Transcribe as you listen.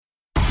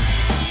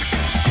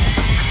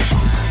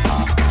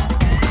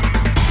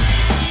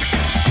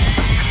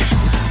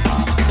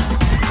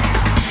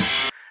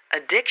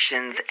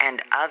addictions,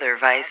 and other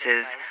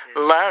vices.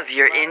 Love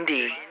your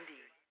indie.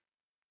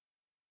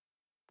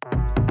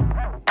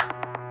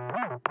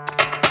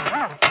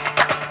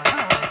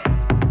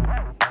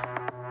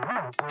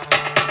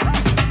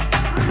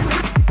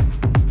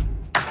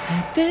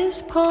 At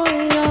this point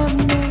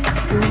I've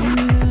never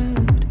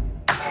lived.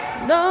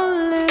 No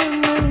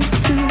limit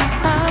to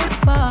how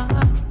far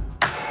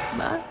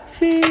my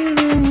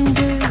feelings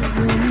have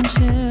been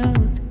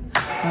chilled.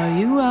 Are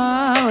you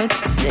out what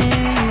you say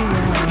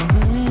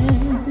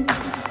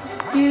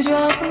you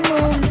drop them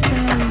all the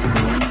space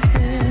to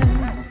spare,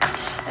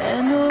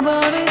 and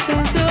nobody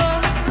seems to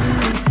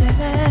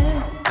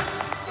understand.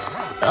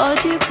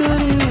 Thought you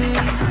could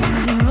erase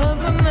me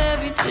from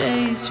every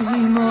chase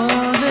dream,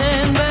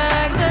 holding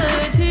back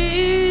the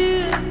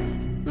tears,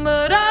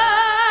 but I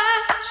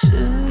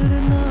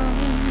should've known.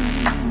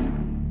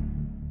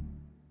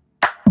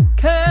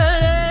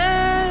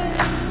 Careless,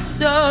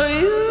 so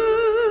you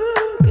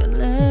can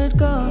let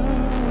go.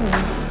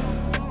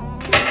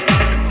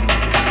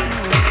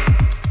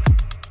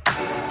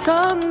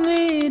 Talk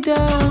me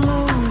down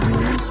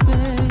over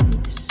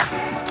space,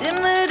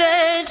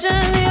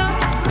 intimidation, your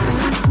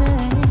first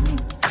name.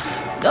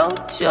 No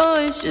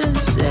choice,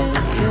 just say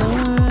you're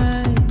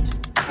right.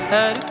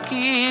 How to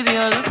keep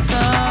your looks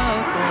stuck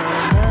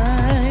all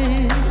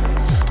night.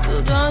 So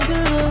down to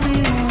the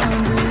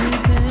beyond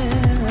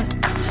repair,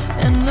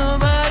 and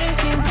nobody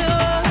seems to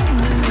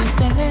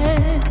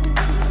understand.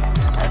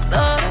 I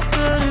thought I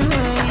could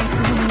erase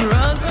and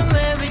run from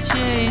every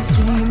chase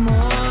dream,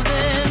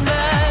 holding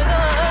back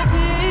the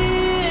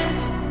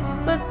tears,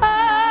 but I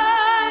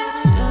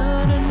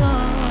should've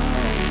known.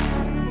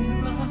 You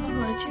are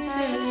what you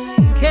say,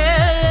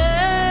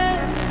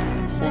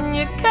 careless, and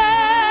you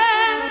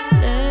can't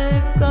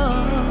let go.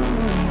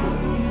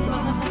 You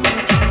are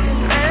what you say.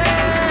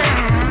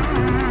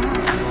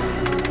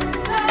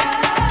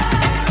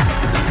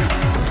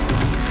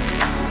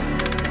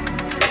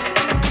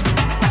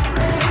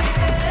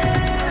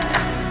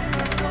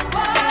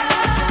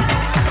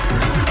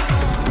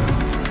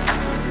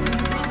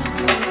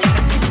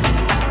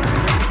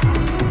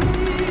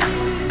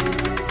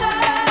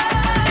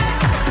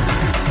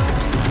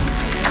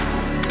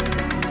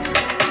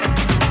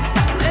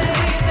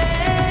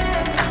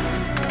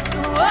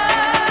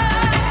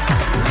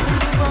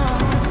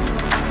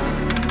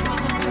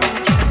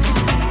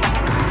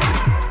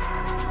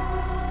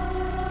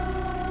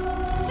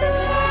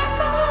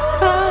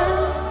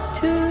 Time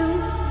to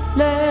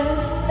let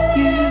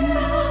you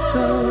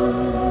go.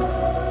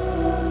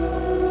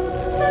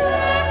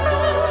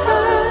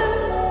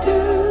 Time to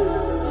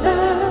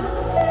let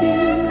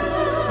you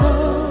go.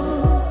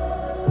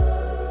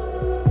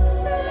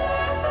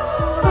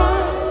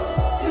 Time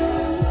to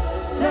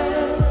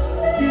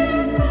let you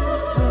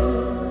go.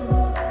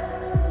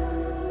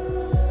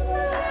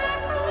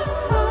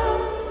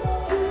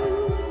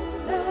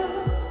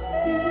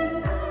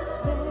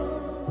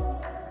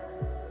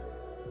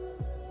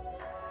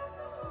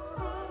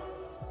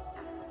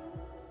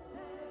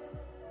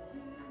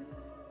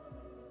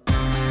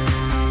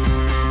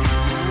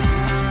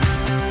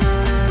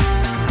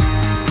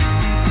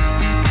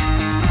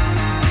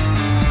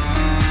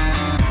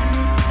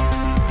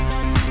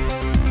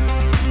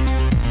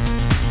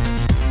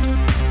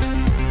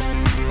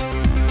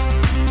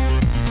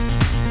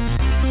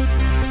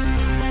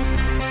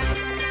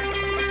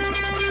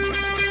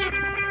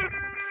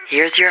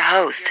 Here's your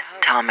host,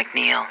 Tom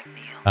McNeil.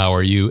 How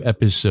Are You?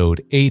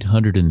 Episode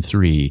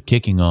 803,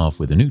 kicking off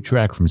with a new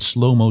track from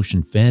Slow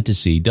Motion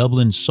Fantasy,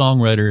 Dublin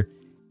songwriter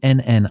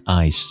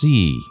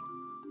NNIC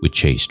with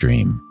Chase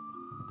Dream.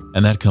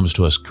 And that comes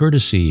to us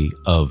courtesy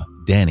of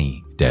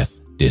Danny Death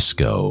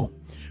Disco.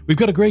 We've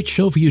got a great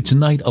show for you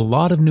tonight, a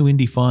lot of new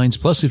indie finds,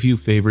 plus a few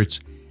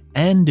favorites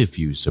and a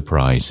few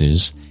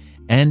surprises.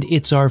 And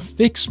it's our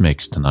Fix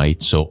Mix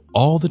tonight, so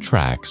all the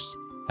tracks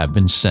have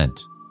been sent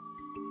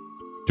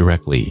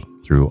directly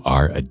through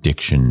our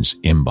Addictions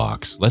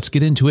inbox. Let's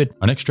get into it.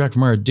 Our next track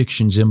from our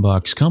Addictions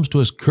inbox comes to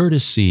us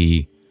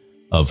courtesy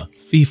of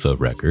FIFA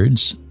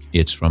Records.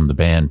 It's from the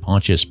band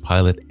Pontius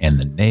Pilate and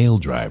the Nail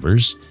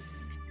Drivers,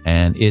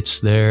 and it's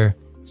their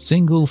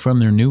single from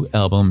their new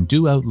album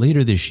due out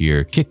later this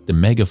year, Kick the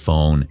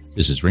Megaphone.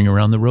 This is Ring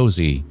Around the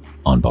Rosie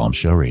on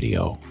Bombshell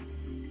Radio.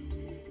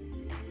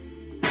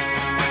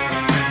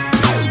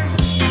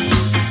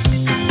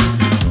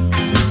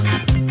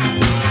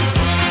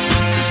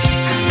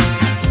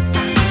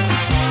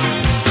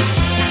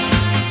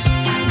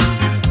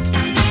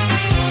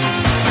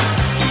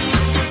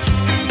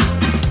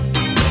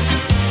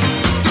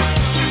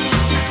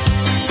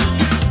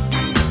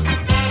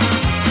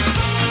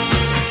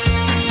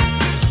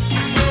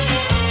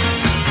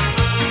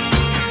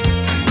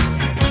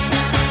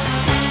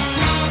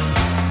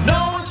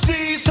 No one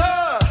sees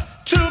her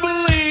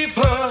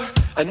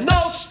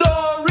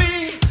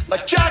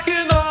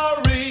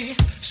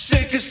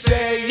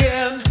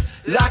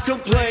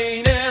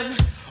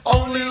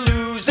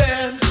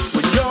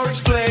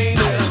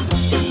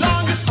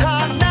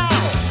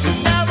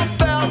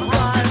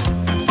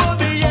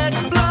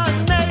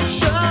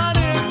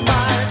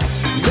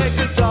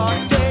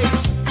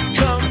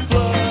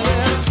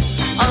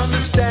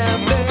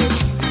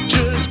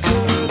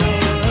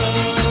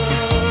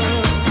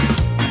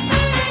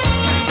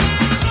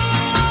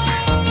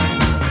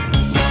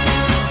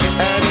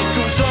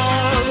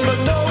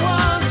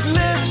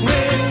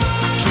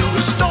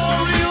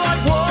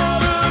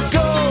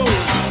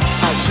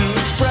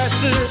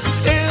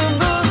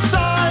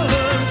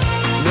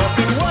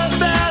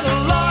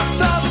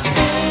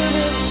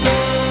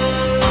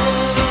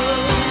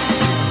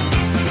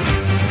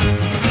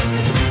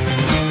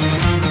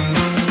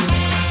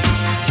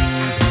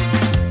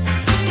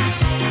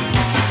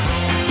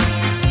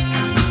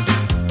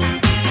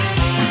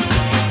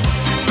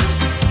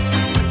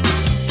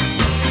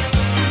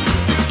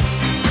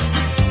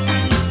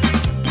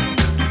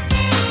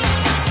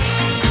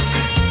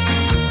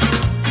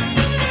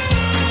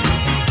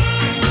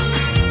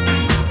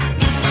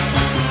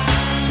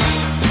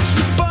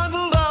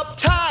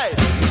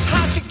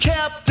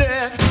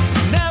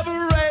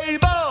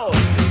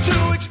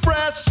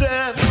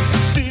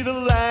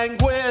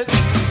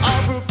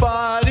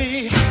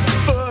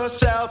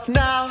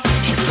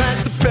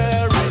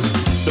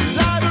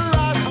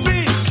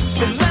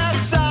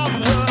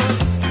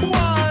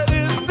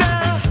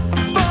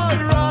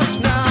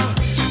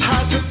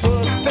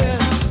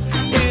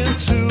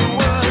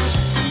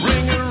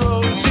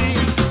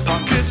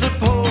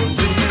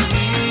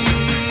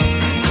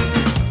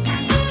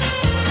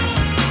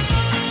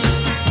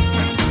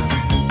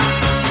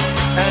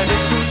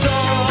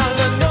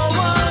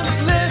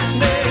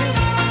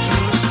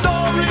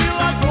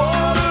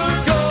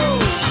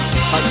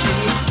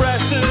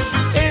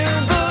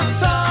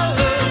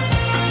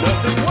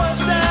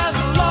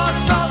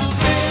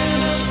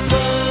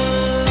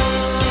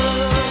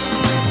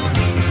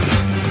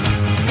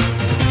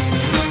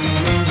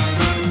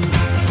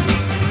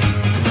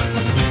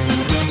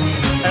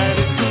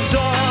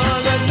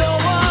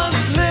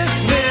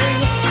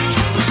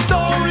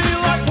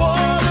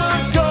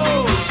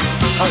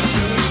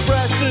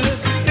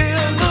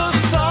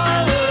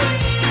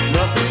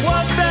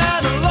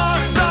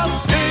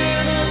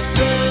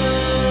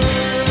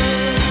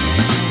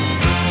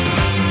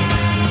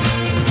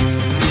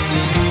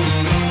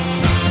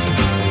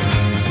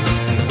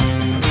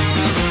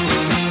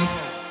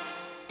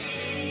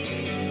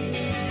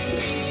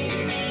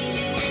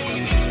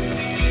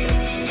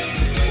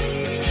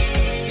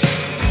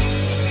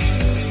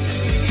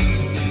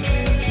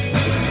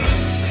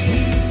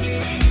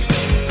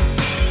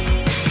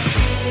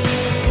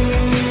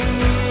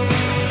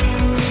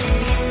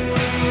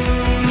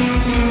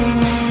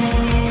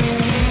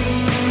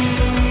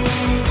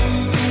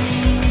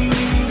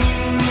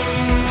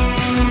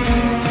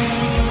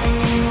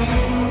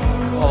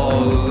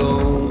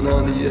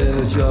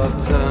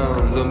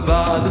town, down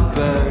by the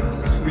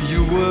banks where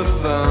you were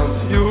found.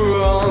 You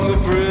were on the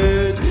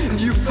bridge and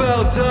you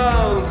fell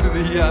down to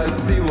the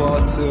icy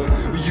water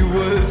where you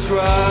were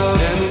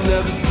drowned. And it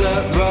never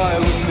sat right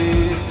with me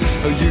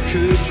how you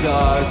could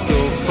die so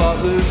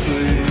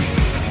thoughtlessly.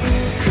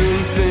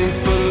 Couldn't think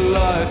for the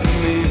life of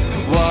me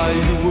why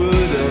you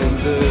would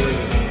end it.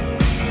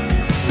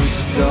 Would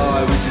you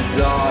die, would you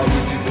die,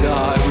 would you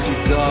die, would you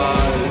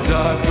die,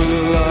 die for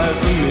the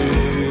life of me?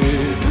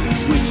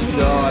 Would you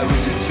die,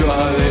 would you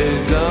try, lay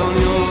down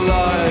your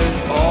life,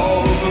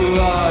 all for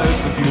life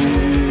with me?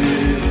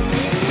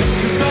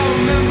 'Cause I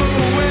remember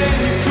when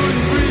you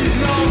couldn't breathe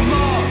no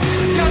more,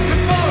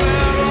 gasping for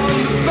air on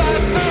the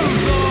bathroom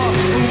floor.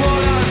 And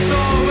what I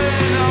saw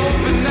when I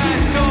opened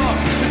that door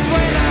is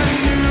when I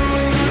knew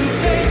I couldn't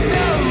take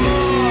no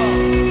more.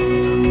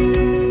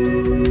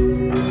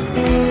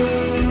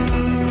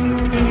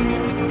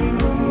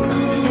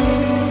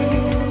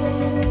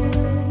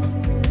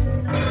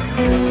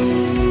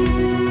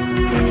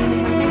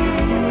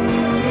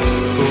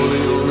 For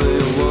the only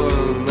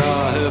one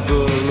I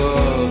ever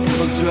loved,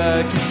 I'll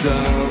drag you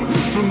down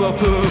from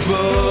up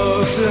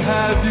above to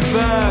have you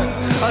back.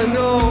 I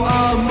know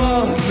I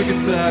must make a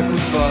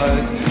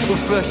sacrifice for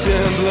flesh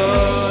and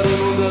blood, and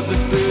will never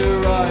sit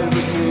right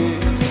with me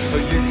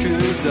how you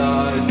could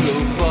die so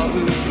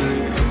thoughtlessly.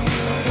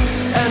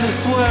 And I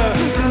swear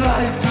the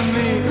life for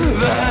me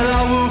that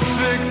I will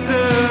fix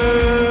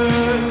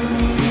it.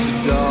 Would you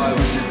die,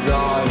 would you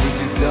die, would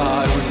you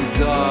die, would you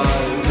die,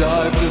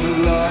 die for the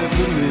life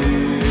of me?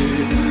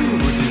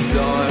 Would you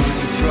die, would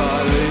you try,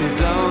 lay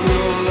down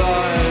your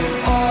life,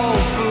 all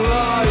for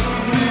life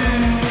of me?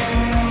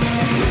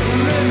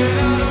 Living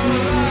out of a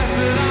life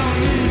that I don't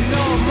need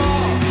no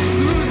more,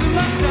 losing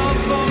myself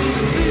on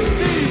the deep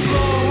sea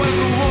floor. When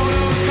the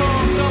water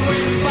comes, I'm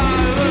waiting by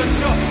the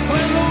shore.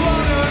 When the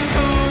water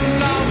comes,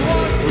 I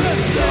want to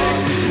say,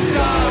 would you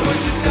die,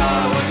 would you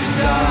die, would you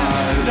die,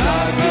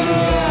 die for the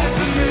life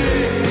of me?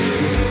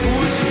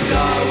 Would you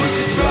die, would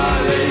you try,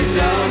 lay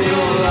down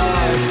your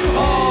life,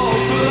 all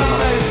for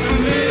life for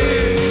me?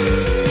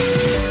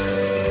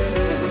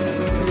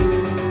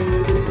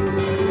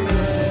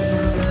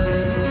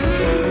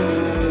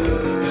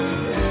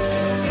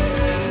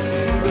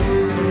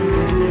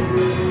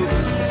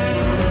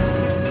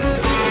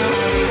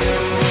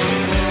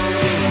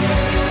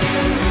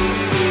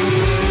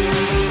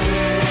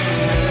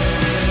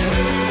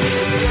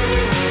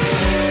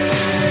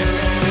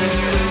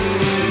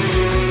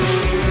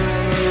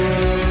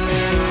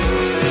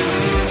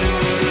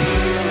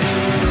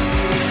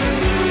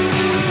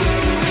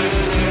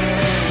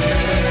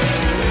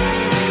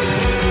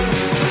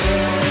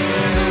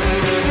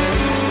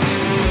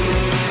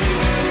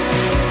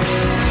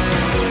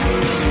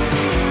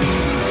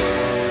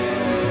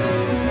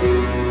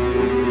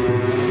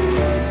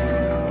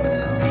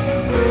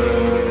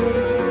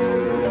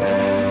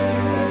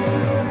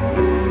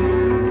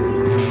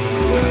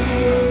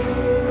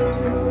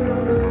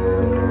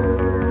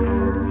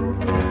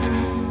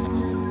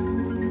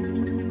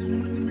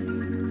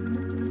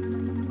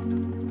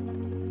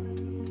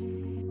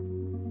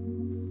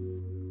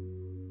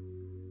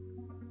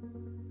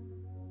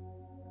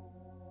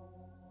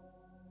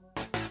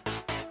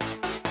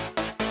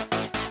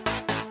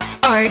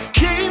 I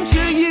came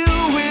to you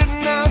with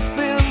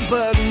nothing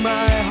but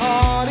my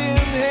heart in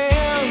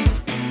hand.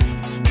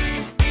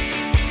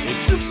 It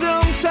took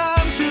some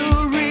time to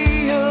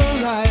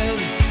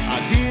realize I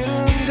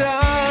didn't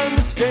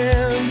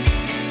understand.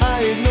 I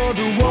ignored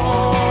the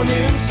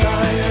warning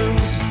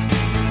signs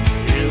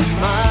in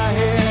my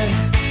head.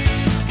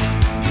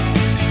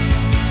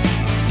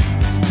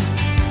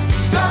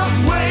 Stop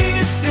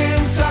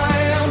wasting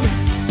time.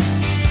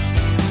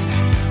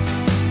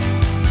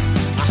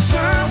 I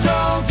served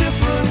all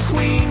different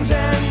queens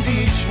and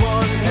each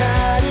one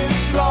had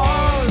its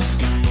flaws.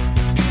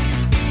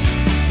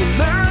 So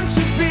learn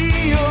to be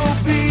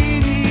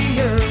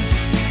obedient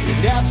in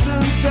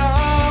absence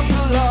of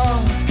the law,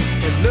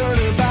 and learn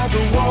about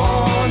the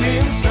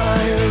warning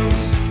signs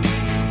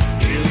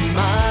in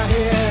my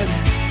head.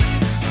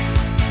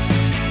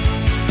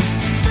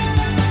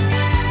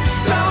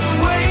 Stop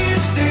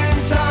wasting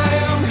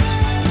time.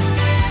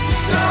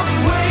 Stop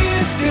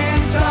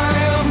wasting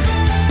time.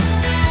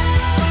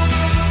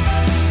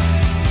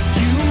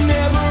 You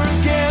never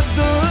get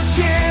the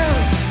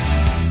chance.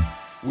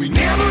 We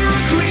never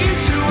agreed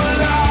to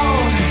allow.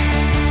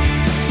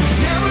 There's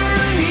never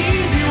an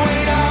easy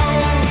way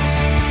out.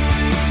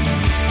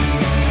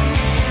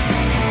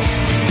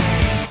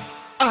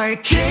 I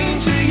came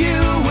to you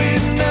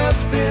with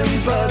nothing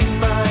but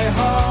my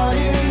heart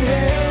in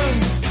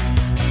hand.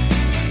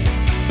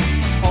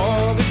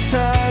 All this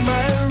time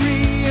I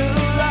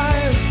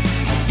realized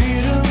I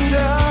didn't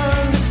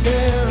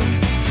understand.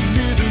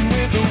 Living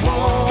with the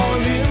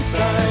warning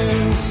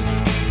signs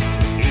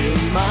in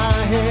my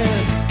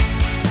head.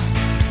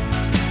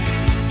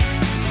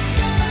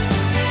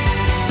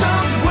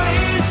 Stop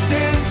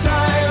wasting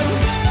time.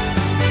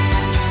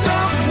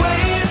 Stop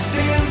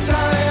wasting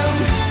time.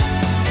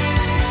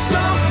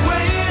 Stop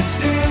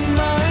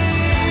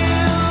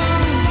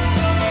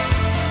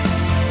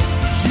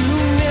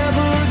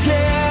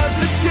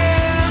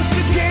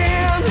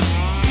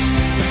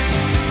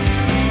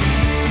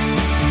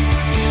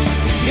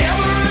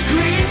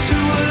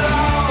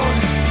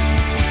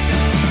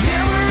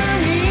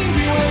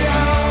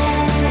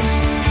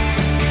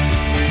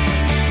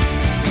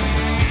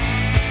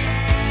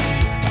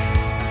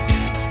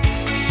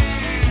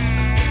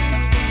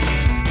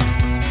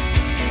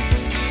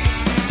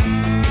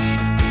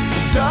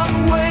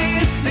Stop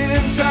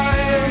wasting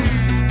time.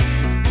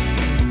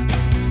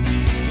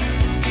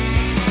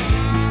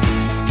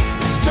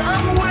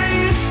 Stop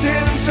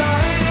wasting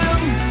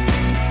time.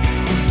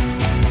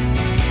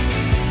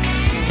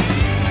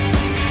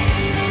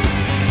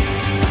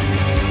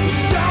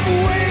 Stop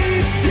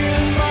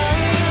wasting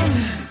mine.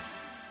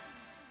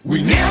 We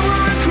never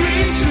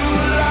agreed to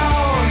allow.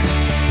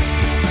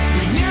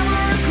 We never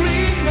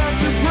agreed not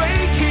to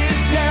break it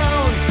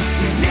down.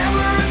 We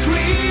never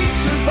agreed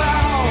to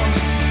bow.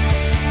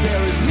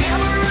 There is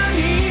never an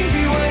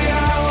easy way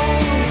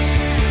out.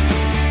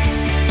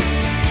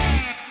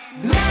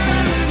 La, la,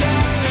 la,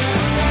 la,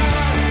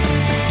 la,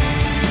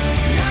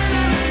 la,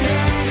 la, la,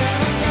 la.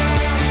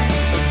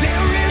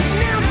 There is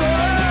never,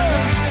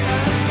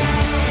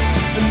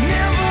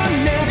 never,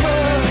 never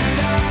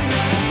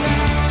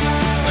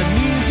an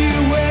easy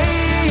way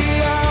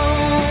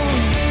out.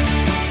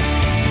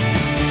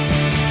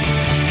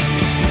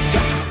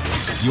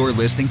 You're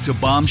listening to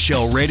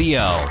Bombshell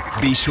Radio.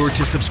 Be sure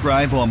to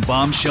subscribe on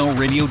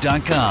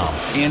bombshellradio.com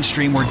and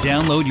stream or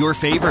download your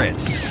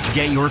favorites.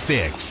 Get your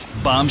fix.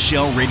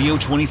 Bombshell Radio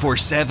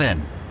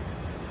 24/7.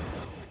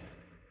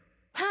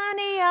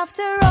 Honey,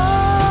 after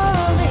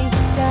all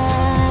this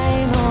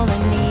time, all I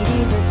need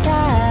is a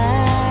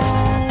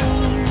sign.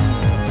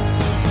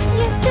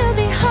 Used to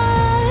be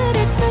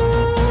harder to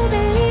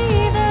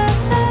believe the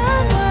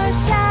sun will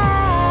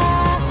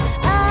shine.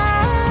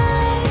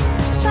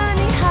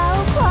 Funny how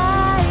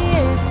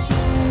quiet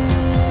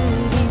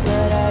truth is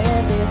what I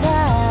have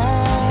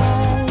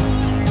designed.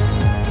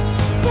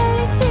 To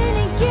listen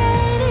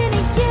again and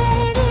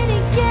again and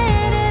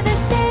again to the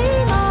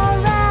same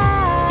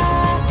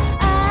alright.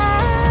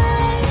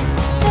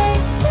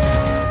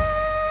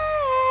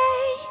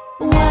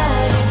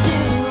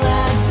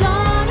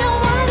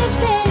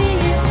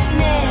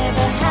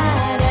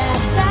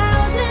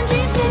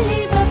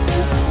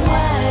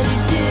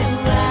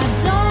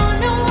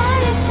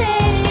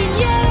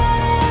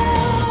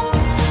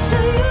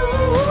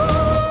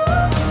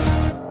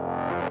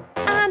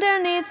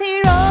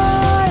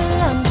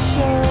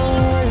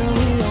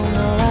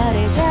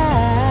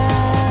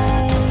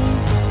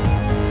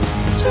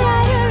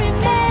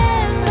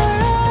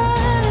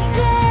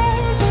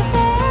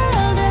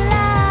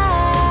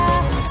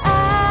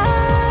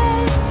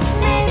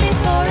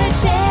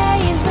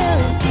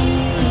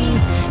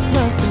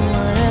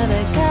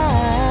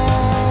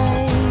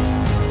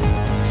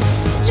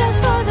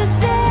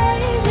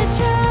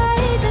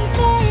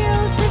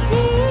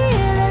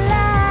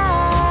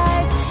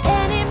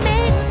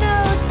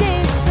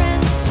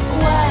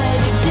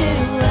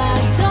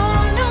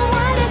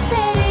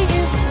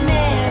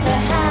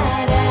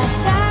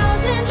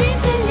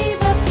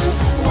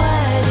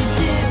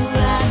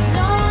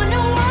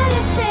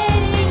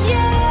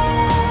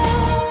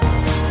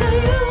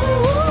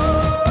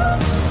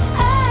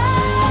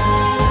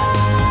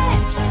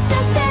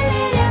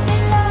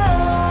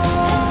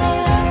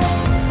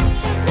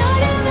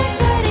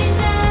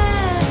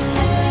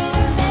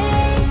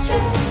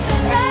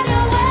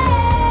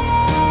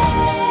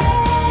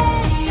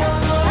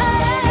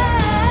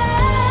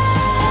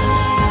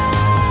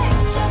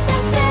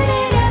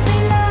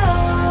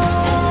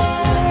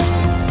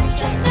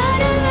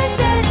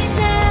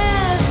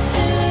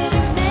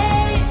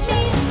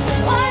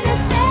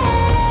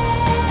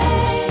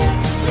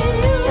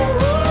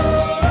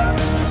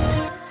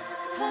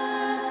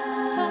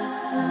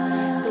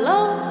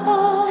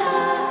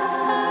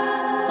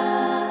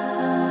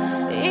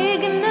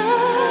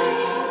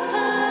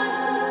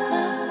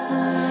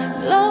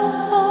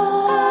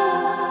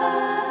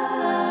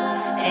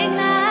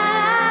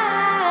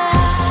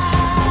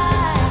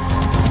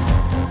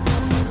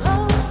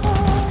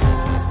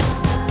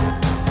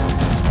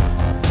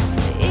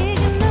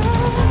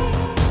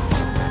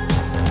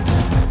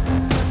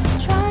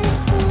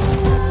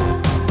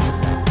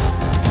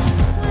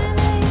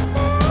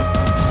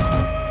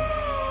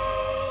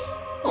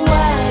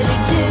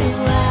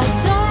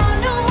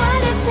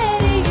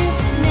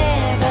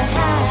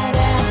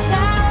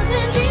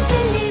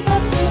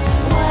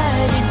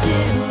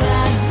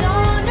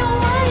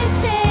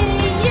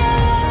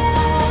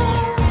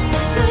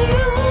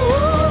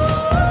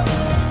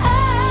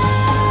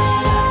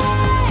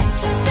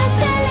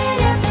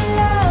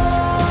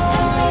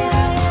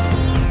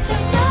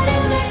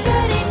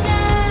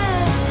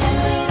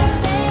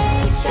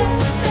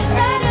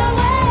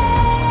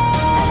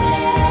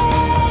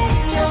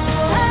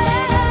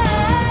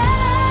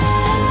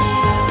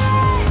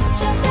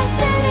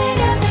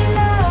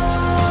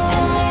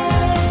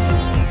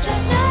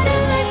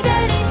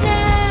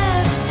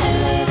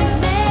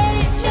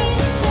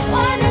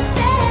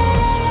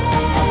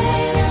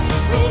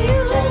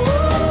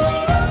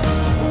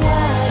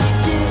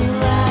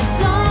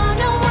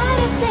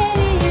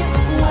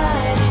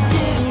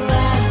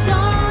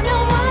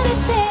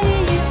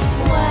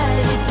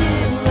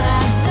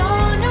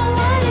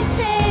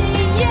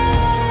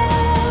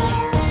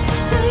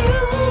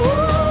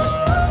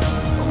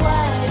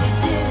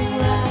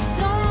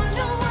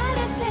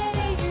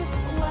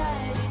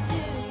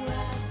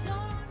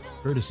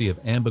 Courtesy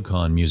of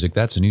Ambicon Music,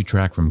 that's a new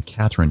track from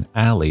Catherine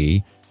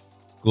Alley,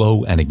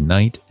 Glow and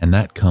Ignite, and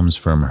that comes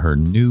from her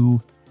new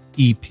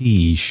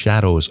EP,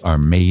 Shadows Are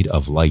Made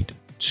of Light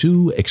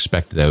 2,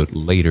 expected out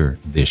later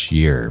this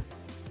year.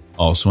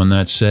 Also in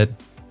that set,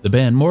 the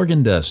band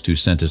Morgan Dust, who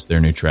sent us their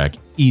new track,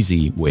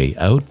 Easy Way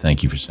Out.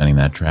 Thank you for sending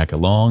that track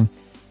along.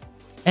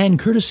 And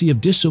courtesy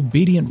of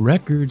Disobedient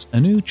Records, a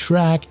new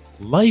track,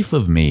 Life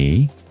of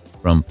Me,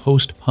 from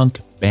post-punk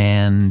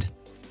band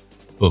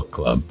Book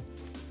Club.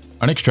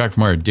 Our next track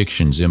from our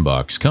Addictions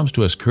inbox comes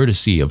to us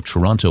courtesy of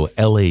Toronto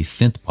LA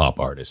synth-pop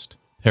artist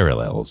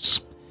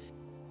Parallels.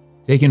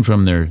 Taken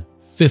from their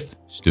 5th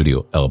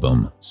studio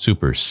album,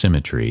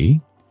 Supersymmetry,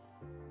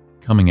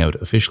 coming out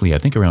officially, I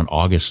think, around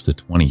August the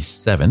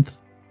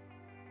 27th.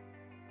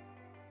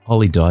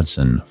 Holly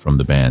Dodson from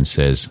the band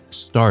says,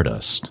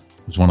 Stardust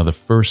was one of the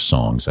first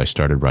songs I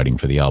started writing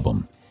for the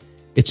album.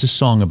 It's a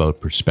song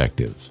about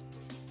perspective.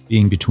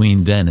 Being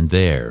between then and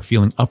there,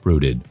 feeling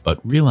uprooted, but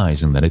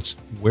realizing that it's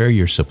where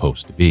you're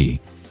supposed to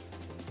be.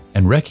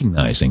 And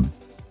recognizing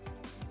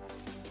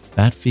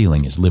that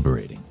feeling is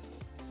liberating.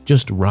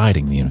 Just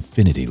riding the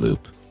infinity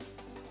loop.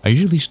 I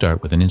usually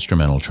start with an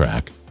instrumental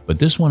track, but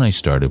this one I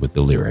started with the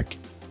lyric.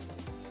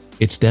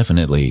 It's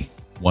definitely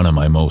one of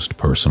my most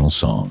personal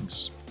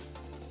songs.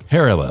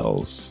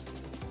 Parallels,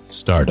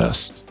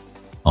 Stardust,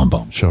 on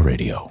Bombshell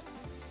Radio.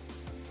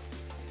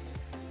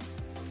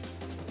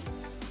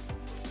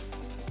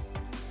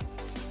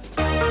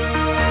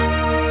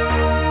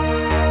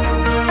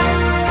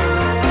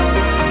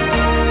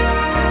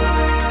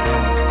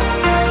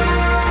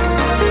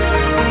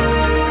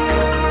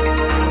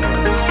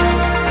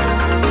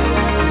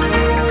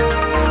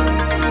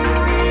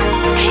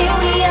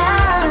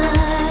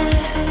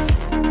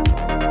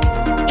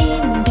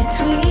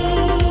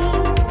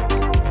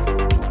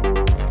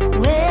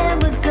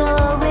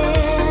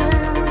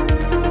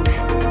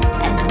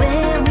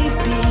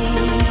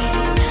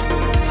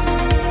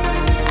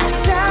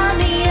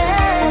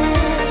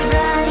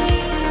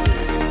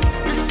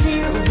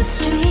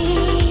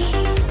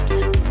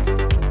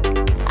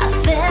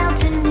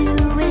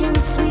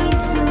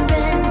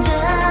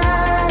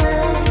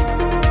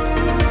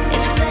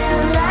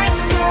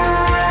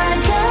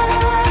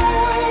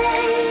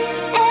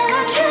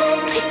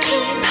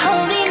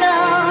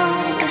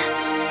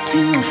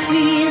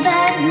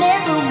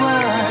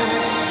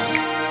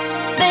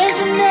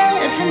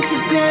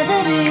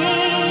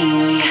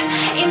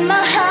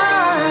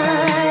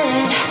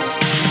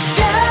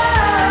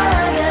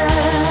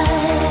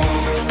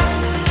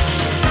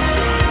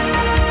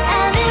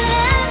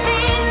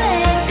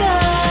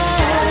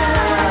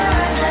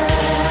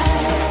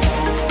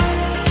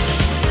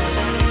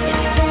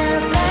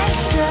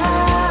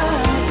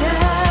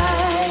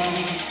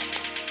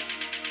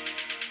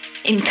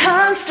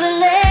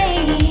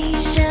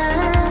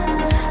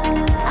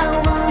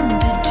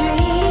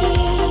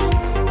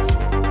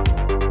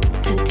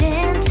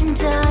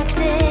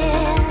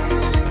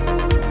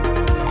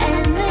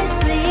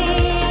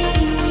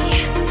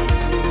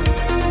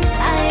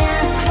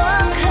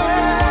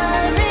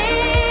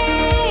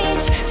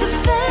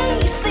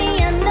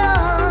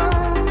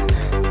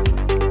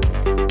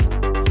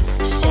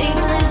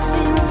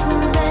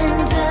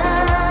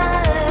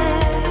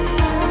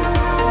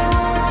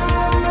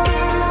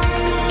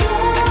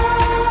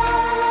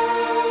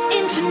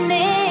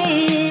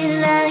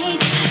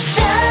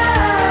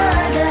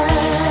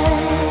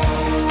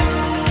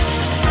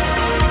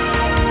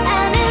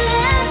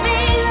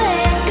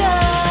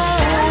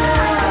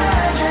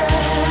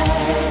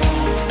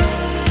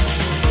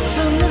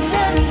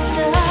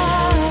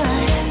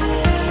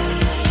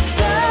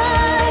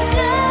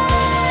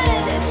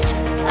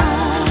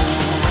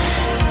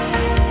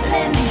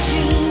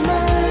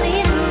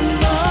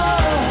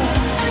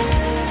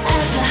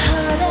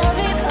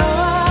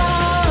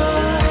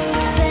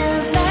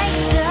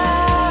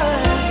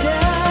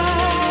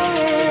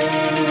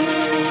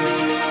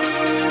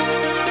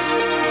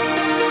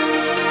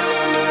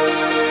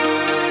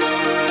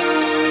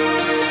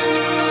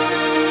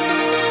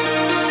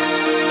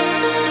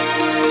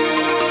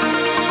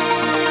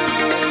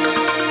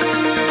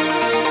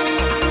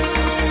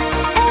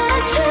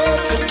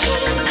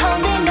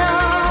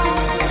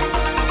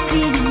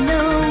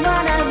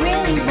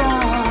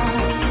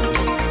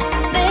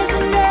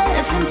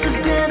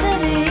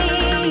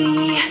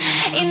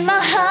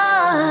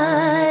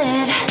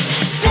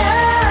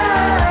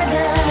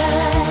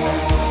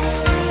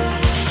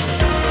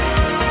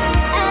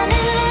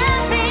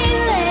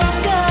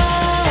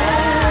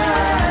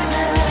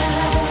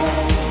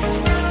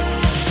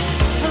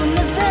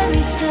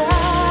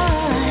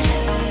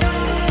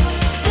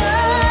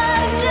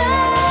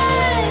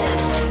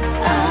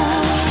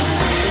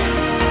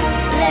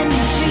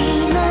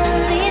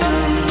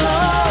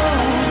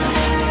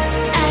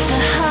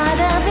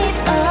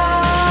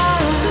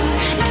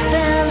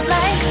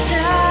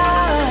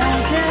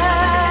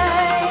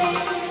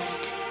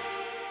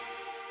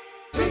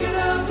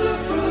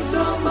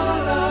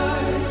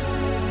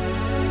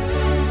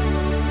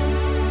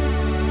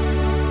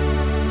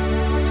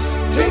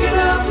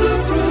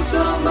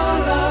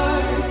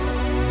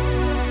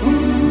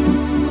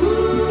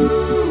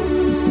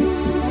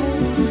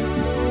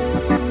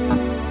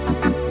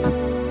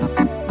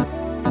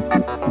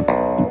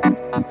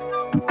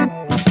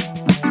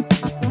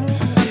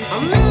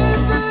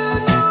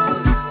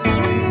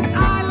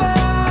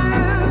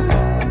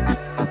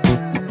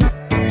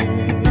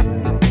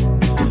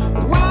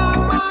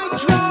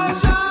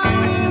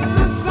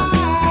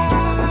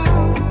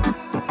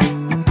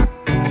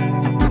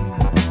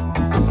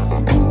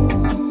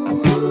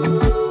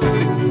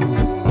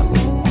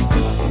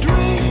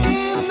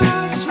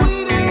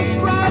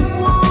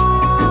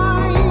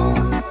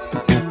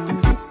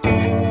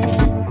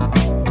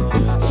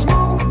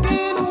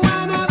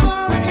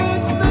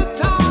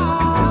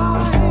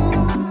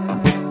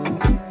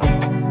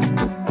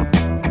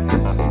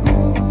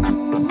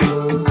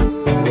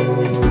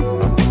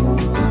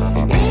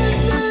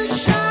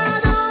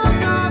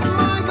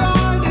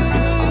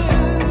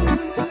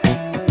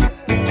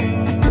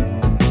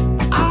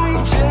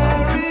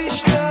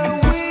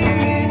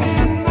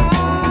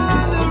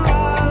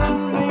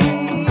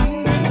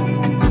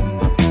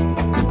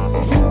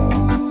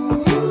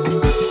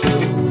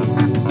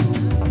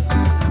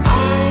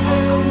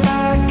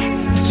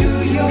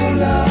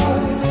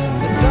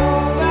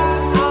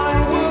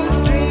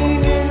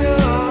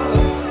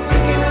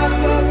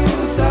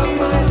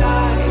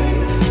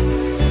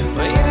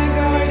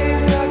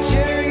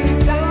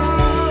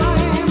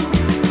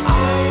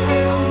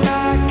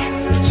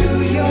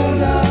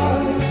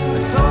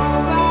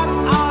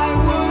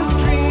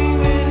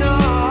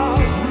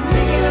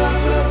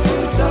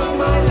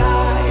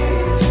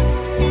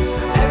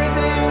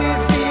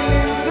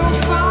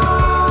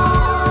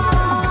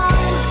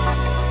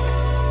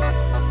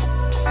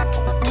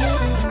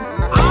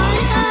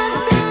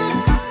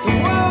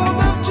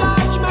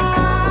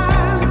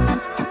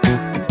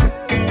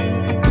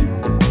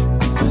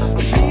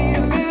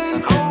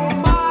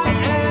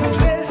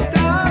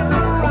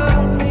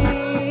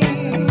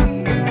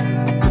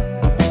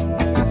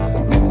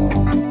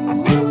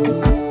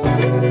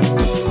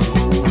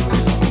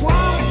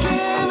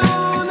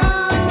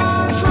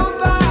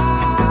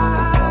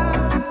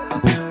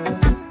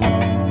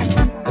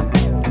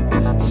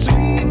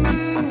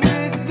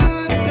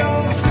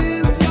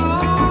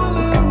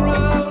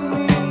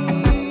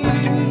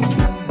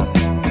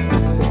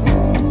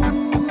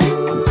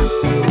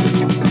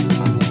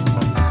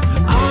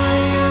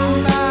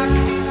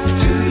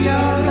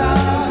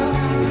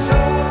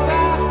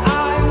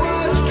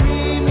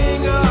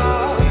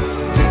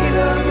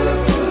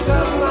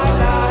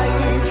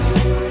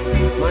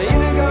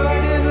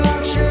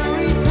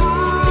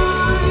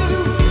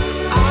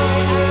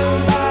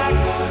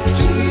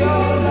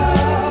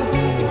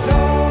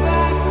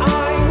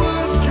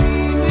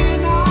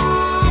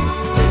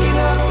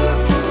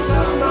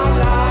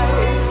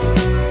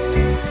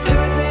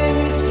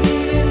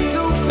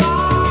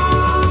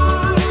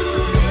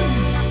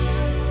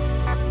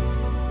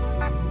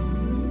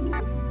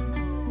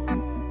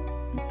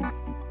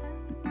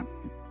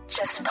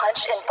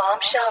 Launch in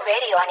Bombshell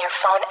Radio on your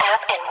phone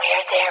app, and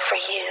we're there for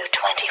you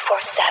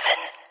 24/7.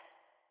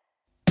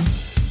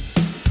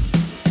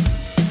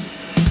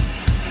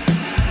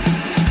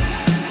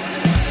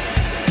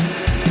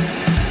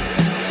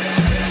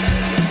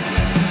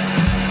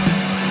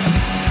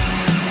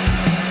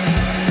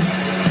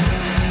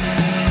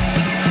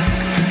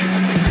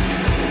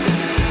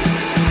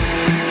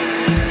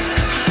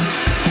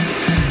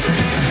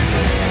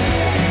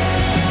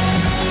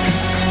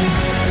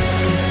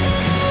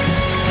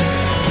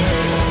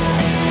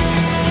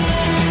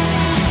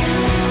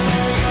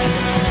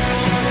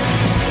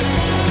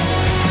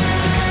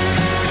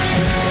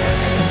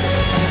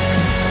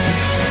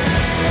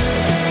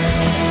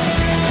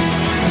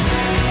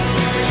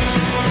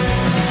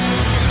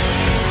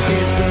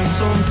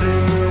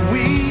 Something that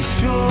we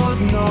should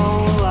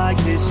know, like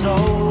it's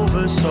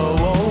over, so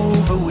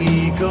over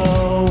we go.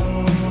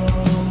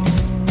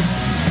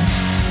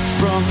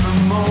 From the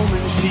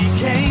moment she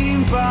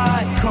came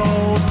back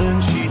cold, then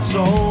she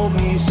told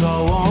me so,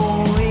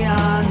 only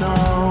I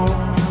know.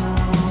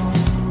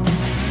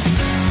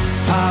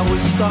 I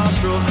was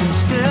starstruck and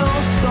still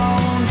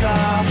stoned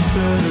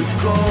after the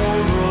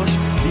gold rush,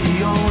 the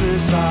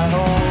onus I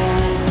hold.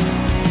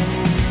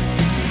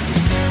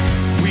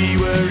 We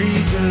were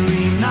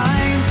easily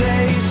 9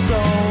 days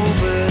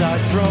sober. I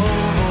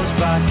drove us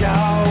back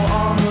out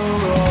on the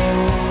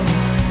road.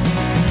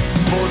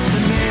 But to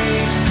me,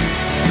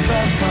 the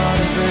best part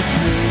of the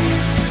dream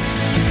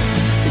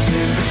is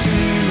in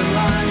between the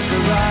lines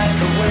that write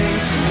the way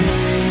to me.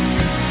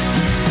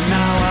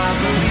 Now I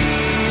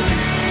believe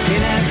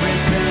in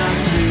everything I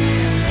see.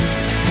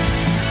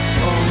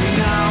 Only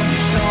now you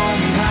show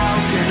me how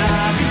can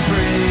I be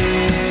free.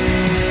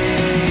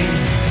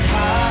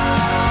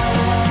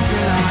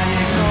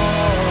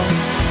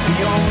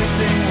 The only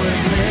thing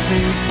worth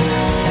living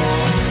for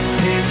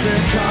is the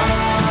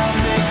calm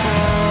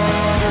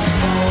before the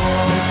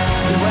storm.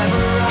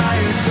 Whoever I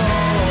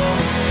adore,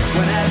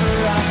 whenever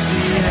I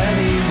see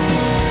any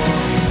more,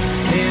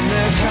 in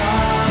the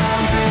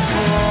calm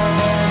before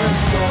the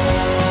storm.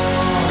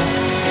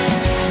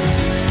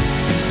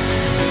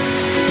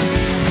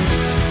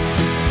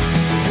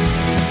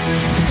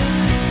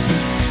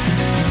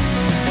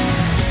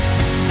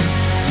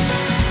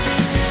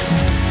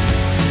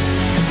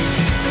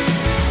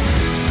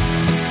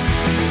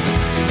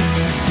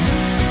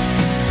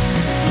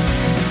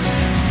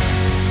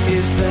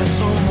 Is there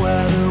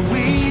somewhere that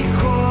we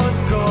could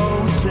go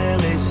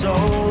till it's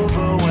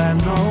over, where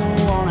no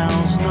one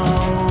else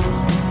knows?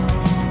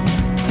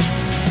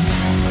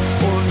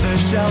 Under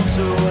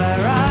shelter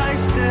where I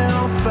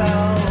still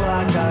felt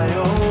like I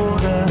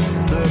owed her,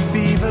 the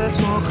fever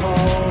took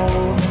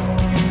hold.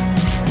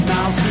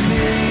 Now to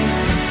me,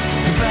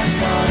 the best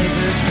part of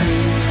the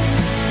dream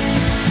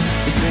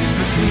is in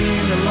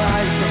between the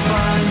lights that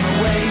find the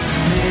way to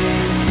me.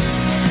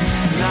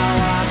 Now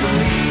I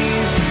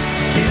believe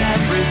in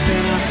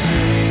everything I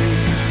see.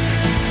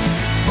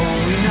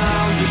 Only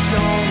now you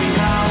show me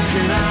how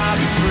can I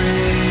be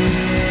free.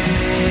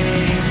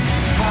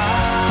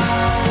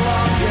 How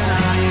long can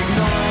I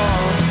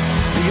ignore?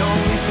 The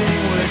only thing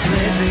worth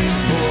living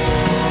for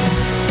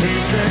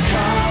is the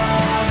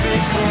calm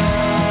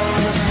before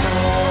the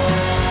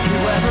storm.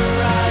 Whoever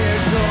I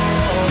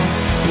adore,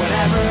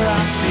 whenever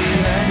I see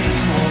any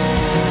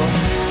more,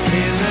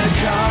 in the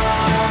calm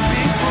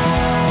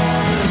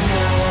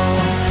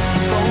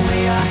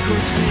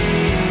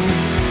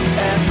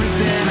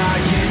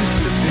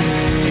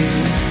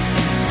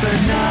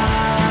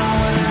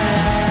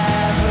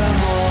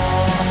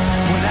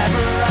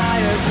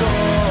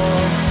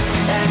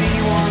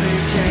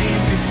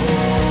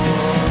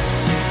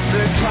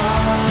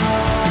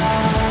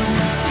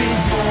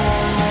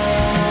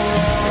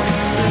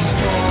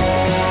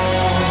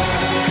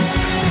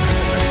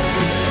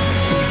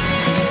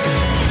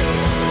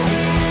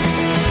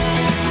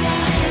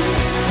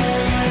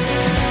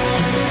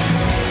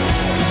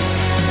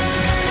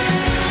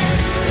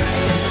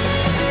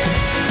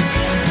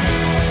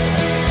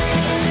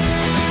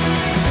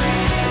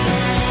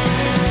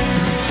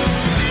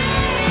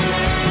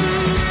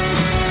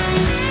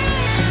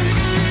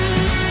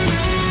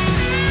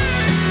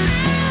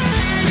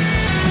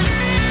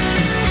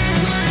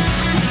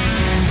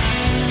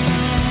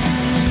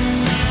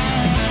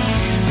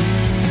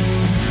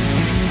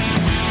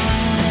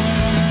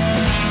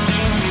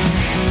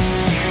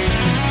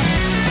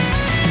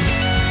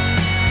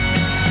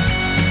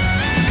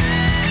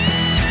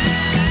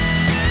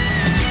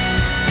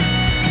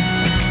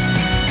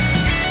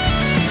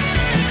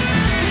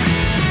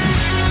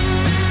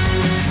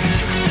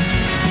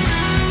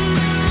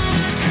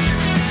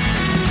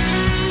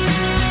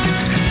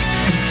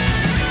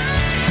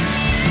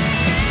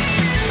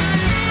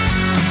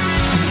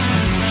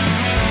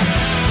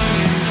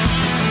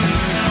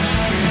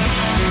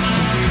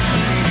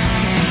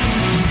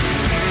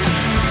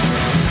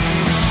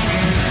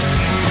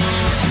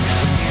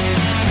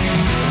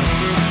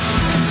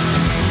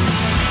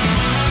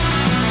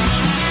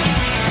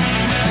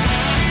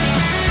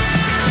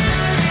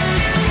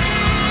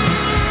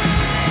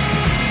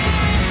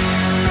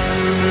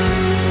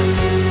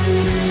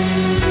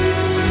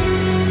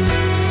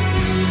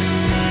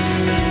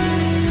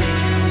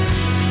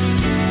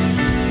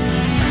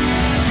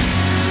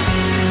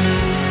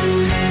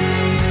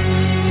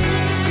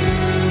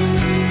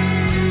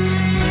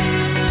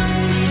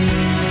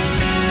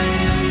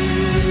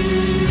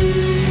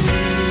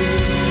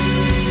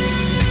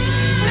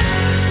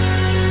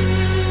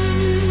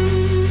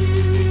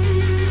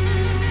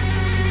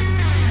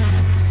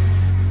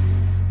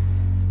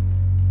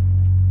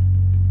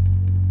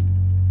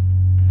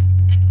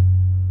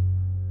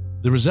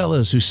The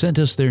Rosellas, who sent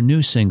us their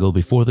new single,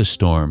 Before the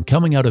Storm,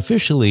 coming out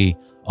officially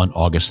on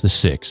August the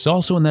 6th.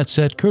 Also in that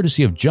set,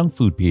 courtesy of Junk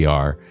Food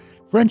PR,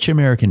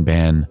 French-American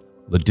band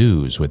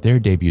Ledoux with their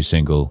debut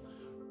single,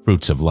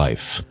 Fruits of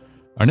Life.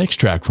 Our next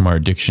track from our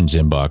Addictions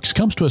inbox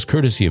comes to us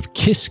courtesy of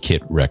Kiss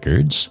Kit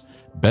Records,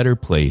 Better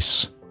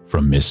Place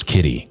from Miss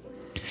Kitty.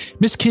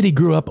 Miss Kitty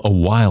grew up a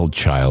wild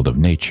child of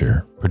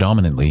nature,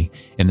 predominantly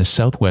in the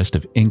southwest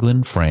of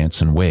England,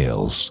 France, and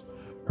Wales.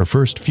 Her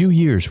first few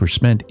years were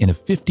spent in a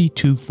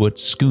 52-foot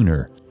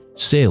schooner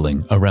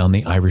sailing around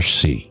the Irish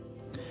Sea.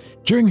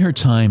 During her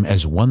time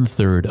as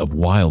one-third of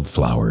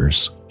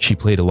Wildflowers, she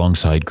played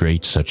alongside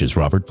greats such as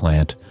Robert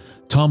Plant,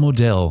 Tom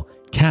Odell,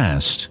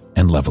 Cast,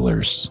 and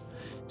Levelers.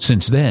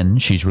 Since then,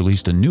 she's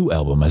released a new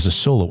album as a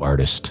solo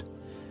artist.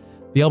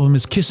 The album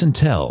is Kiss and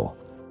Tell.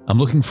 I'm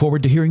looking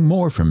forward to hearing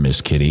more from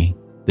Miss Kitty.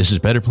 This is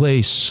Better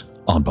Place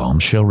on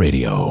Bombshell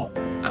Radio.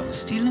 I was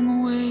stealing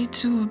away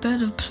to a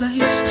better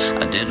place.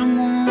 I didn't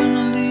want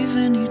to leave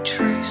any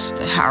trace.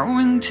 The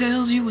harrowing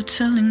tales you were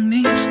telling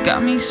me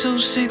got me so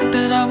sick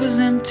that I was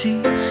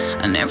empty.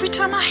 And every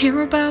time I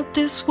hear about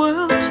this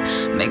world,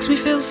 makes me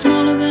feel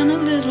smaller than a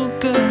little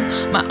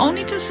girl. My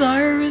only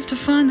desire is to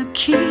find the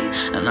key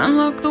and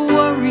unlock the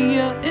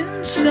warrior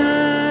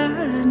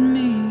inside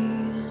me.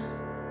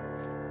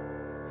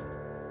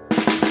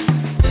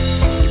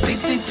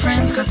 Big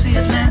friends cross the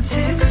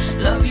Atlantic.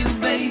 Love you,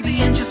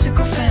 baby, and your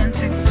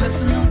sycophantic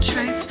personal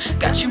traits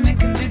got you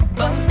making big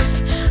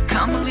bucks.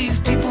 Can't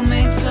believe people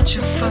made such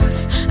a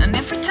fuss. And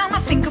every time I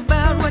think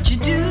about what you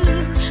do,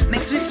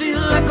 makes me feel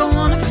like I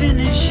wanna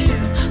finish you.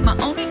 My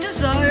only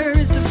desire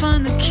is to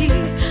find the key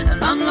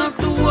and unlock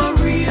the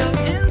warrior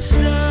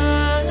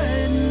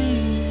inside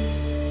me.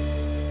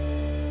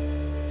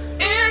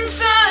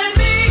 Inside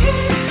me,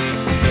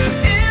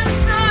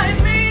 inside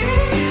me.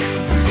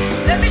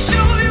 Let me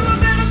show you.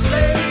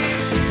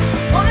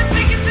 Wanna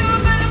take you to a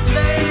better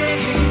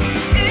place.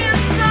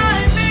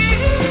 Inside me,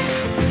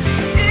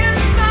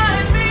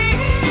 inside me.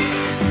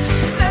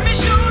 Let me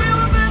show you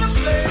a better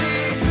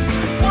place.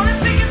 Wanna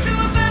take you to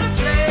a better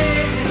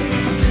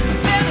place.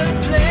 Better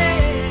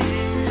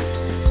place.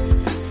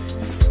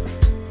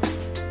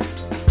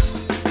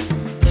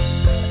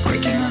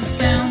 Breaking us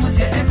down with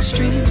your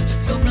extremes.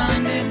 So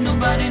blinded,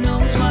 nobody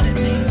knows what it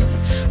means.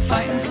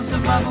 Fighting for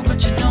survival,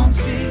 but you don't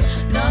see.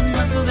 None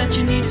muscle that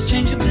you need is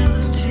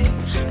changeability.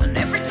 And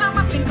every time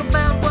I think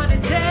about what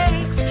it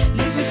takes,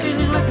 leaves me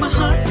feeling like my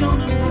heart's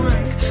gonna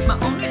break. My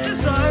only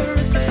desire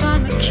is to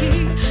find the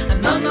key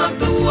and unlock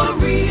the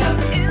warrior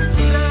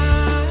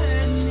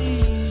inside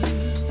me.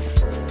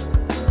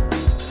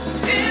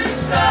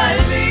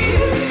 Inside me,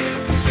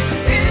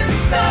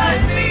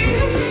 inside me.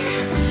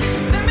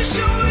 Let me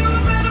show you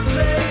a better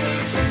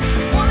place.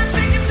 Wanna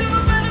take you to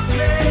a better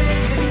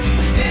place.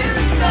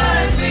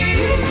 Inside me,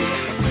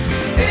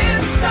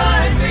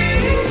 inside me.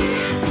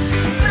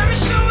 Let me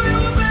show you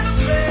a better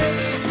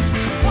place.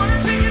 Wanna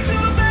take you to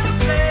a better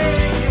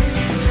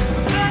place.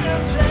 A better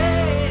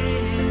place.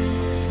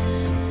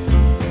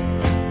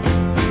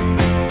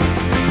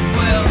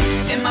 Well,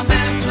 in my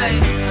better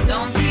place, I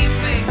don't see a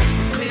face.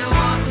 It's clear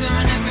water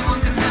and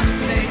everyone can have a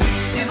taste.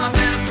 In my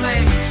better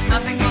place,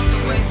 nothing goes to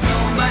waste.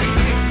 Nobody's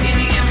sick,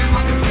 skinny,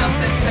 everyone can stuff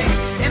their face.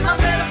 In my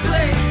better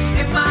place,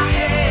 in my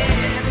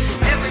head,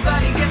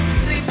 everybody gets to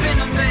sleep in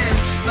a bed.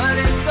 But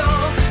it's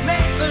all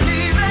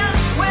make-believe, and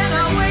when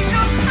I wake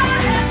up, I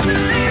have to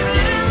leave it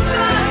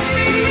inside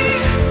me,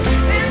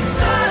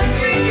 inside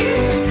me.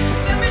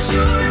 Let me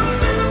show you a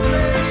better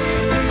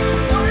place.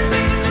 Wanna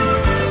take you to a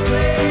better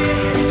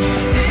place.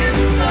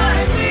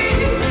 Inside me,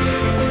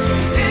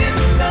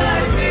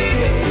 inside me.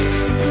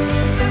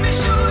 Let me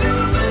show you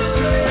a better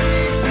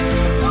place.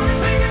 Wanna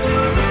take you to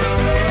a better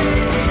place.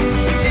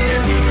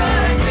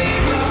 Inside me,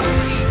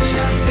 each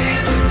other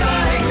inside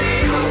me.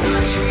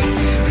 I dream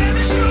to let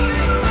me show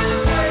you a better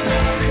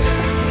place.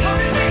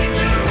 Wanna take you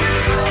to a better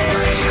place.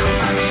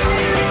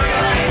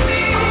 Inside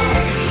me,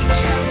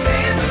 each other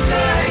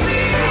inside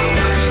me.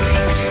 I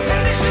dream to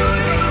let me show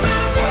you a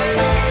better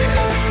place.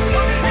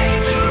 Wanna take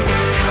you to a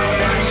better place.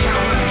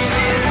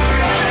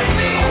 Inside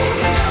me,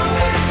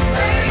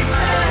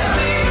 inside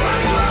me.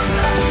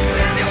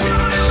 Let me show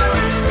you a better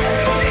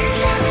place.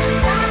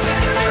 Wanna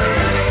take you to a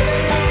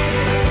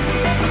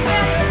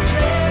better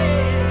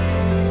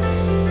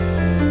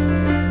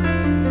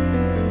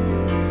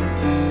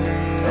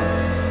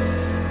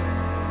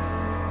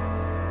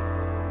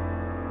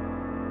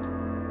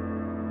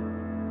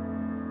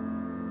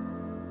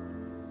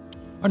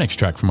Our next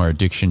track from our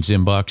Addictions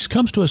inbox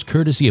comes to us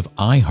courtesy of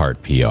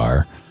iHeart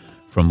PR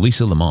from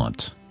Lisa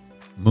Lamont,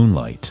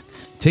 Moonlight,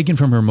 taken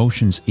from her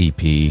Motions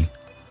EP,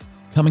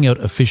 coming out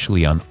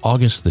officially on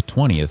August the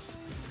 20th.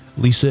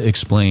 Lisa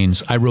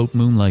explains, I wrote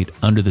Moonlight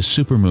under the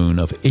supermoon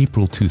of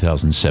April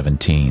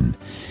 2017,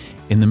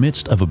 in the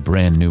midst of a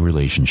brand new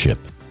relationship.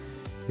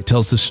 It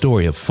tells the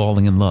story of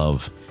falling in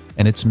love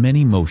and its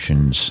many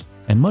motions,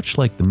 and much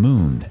like the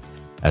moon,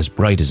 as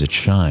bright as it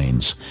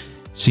shines,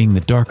 seeing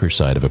the darker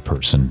side of a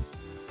person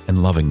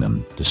and loving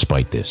them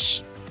despite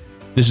this.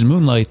 This is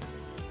Moonlight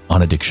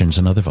on Addictions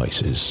and Other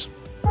Vices.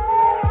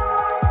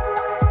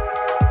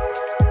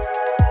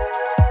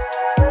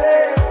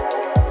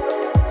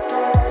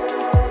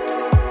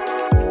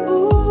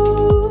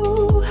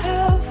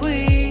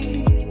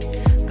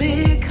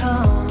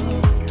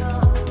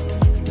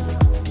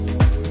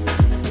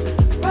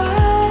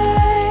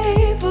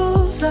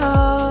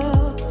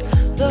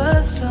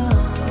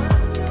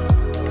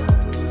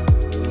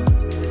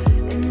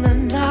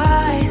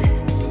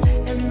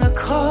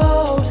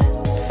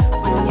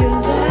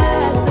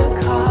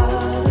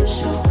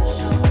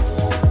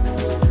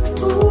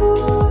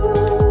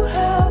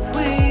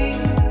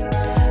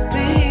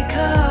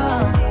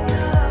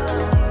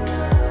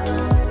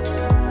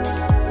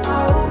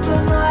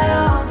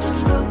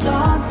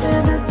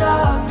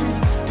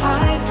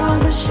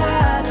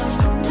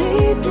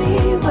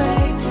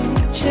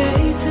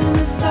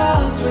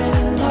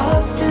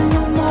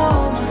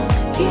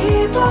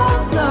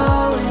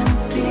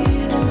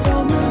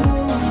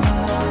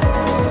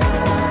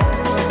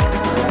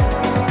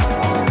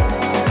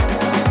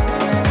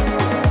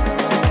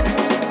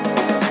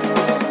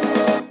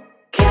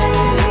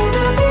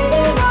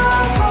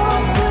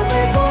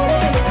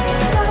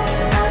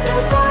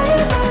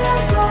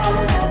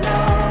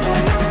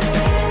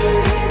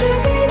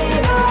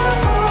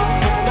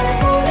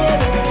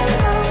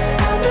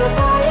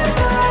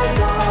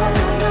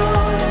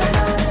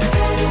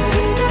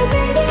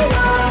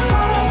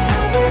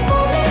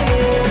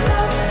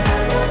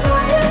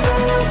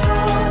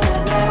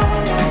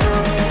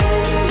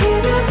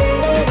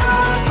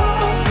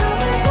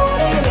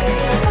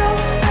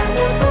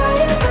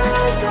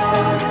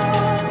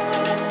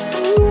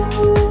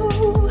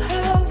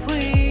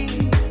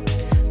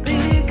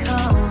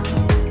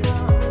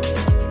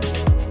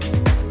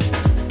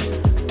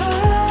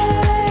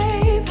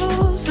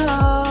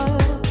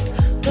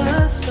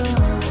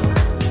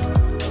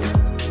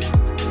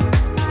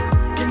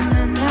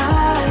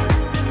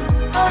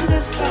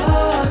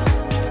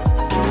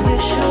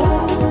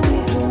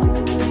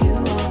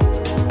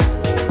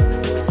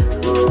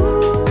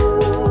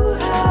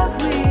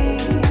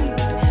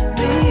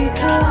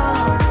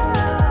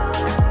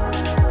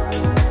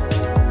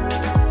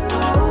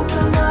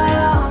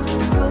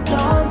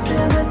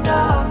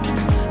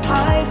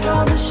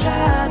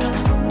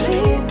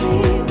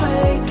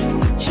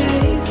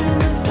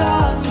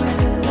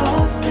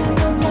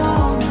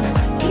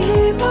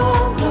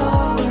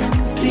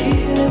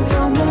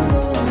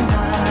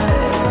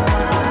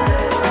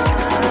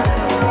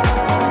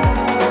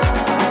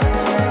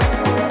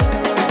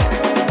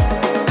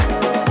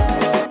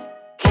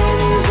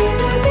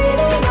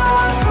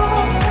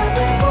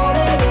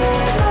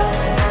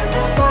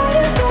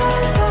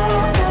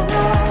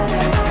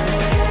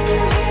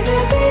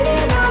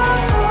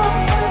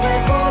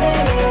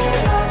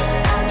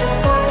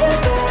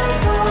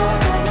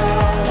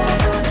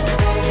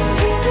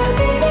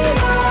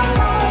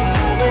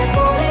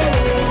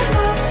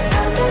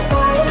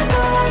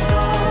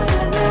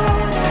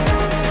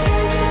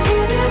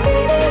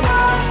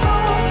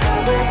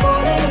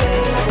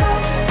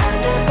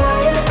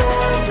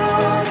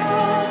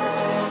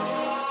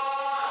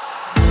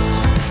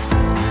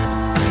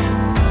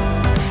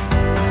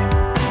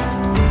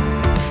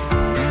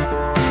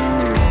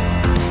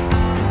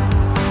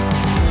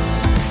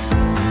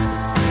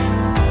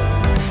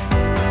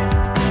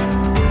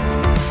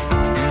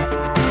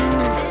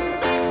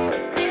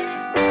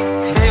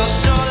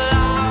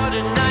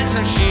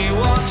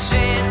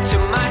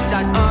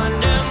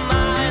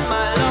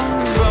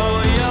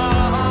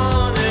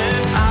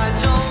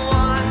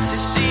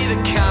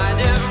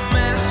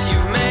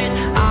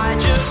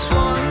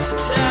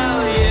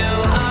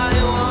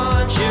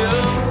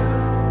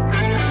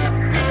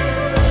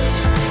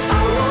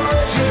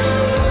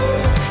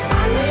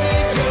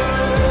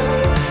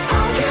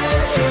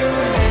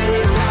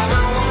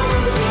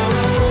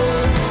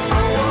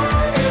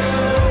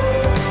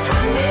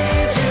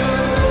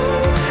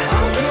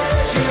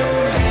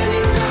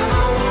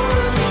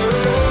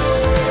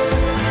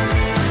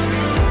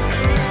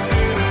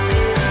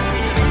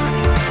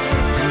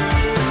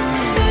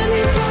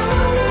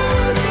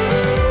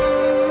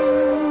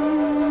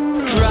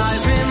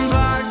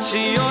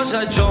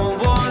 I don't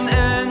want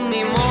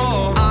any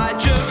more. I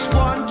just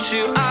want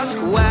to ask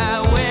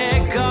where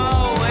we're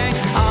going.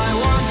 I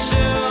want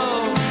to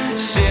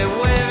sit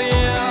with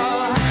you.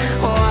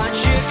 Won't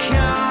you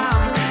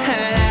come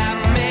and let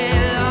me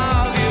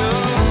love you?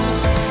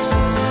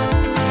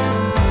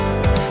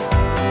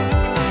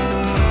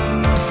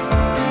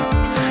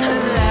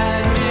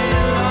 Let me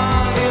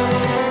love you.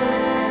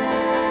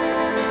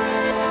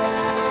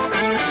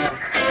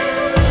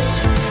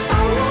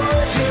 I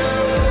want you,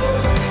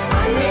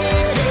 I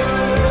need you,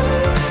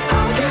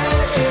 I'll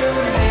get you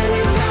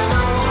anytime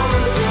I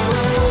want to.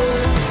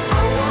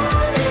 I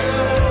want you,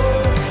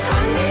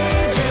 I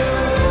need you,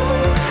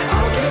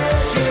 I'll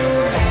get you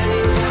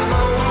anytime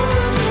I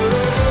want to.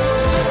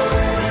 Tell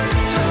me,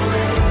 tell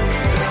me,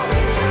 tell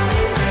me, tell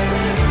me,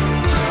 baby.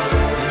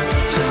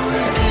 Tell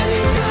me,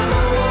 anytime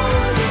I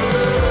want to.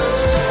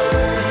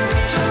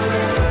 Tell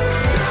me,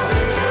 tell me, tell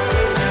me, tell me,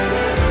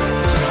 baby.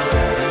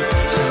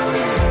 Tell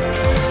me.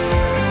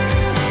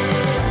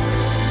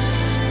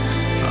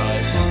 I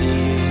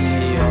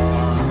see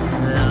your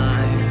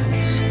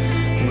lies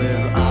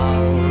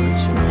without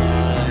my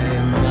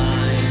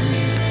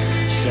mind,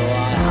 so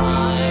I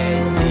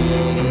hide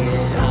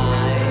these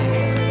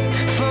eyes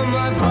from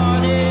my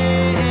body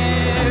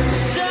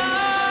inside.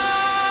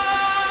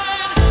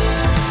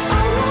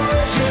 I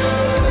want you,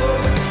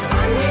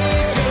 I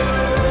need you,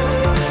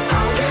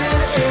 I'll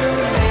get you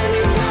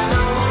anytime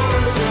I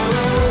want to.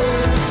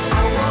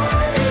 I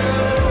want you,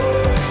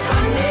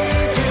 I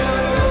need you,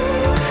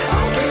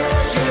 I'll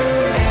get you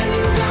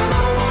anytime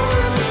I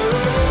want to.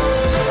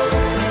 Tell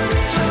me,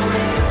 tell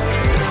me,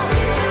 tell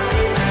me, tell me,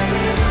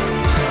 baby.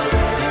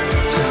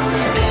 Tell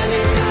me,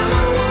 anytime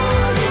I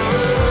want to.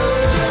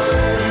 Tell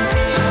me,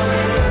 tell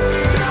me,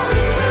 tell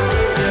me, tell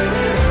me,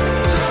 baby.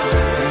 Tell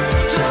me,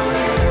 tell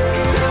me,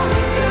 tell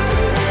me, tell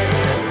me, baby.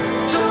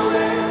 Tell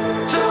me,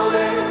 tell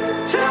me,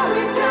 tell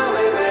me, tell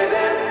me,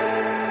 baby.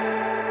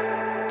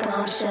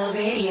 Bombshell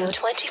Radio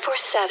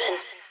 24/7.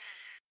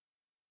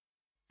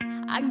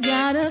 I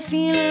got a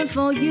feeling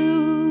for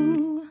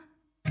you.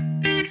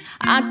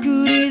 I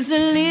could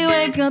easily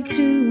wake up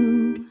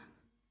to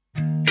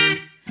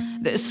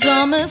the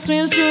summer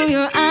swims through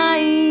your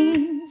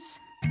eyes.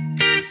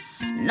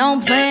 No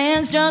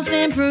plans, just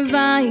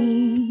improvise.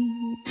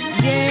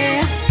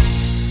 Yeah,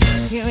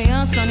 here we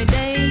are, sunny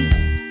days.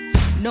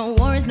 No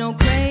worries, no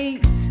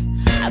craze.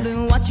 I've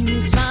been watching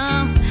you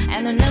smile,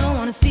 and I never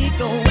wanna see it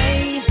go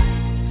away.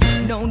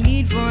 No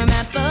need for a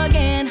map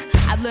again.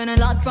 I've learned a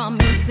lot from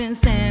you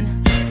since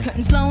then.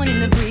 Curtains blowing in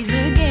the breeze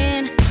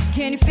again.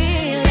 Can you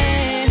feel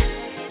it?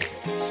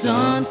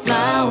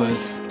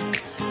 Sunflowers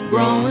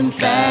growing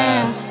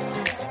fast.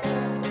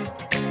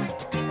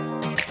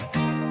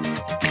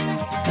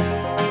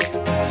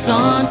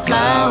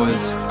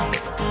 Sunflowers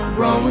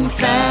growing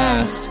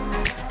fast.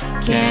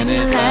 Can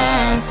it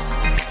last?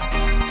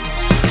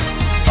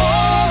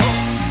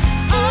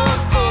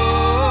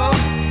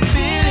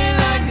 Feeling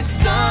like a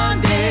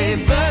Sunday,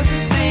 birds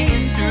are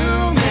singing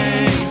through me.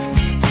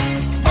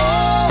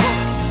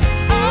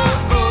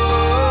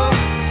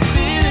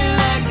 Feeling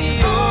like the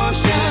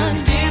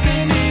ocean's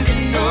giving me the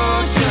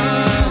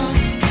notion.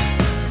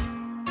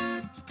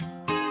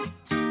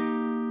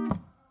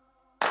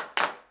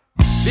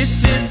 This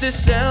is the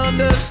sound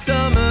of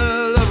summer,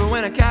 loving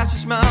when I catch a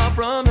smile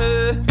from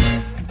her.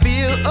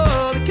 Feel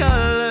all the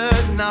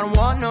colors and I don't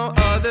want no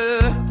other.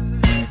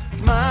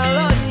 Smile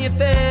on your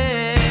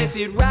face,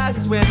 it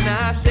rises when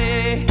I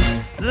say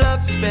I'd love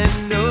to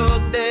spend all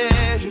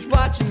day just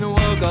watching the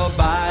world go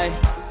by.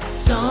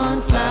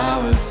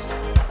 Sunflowers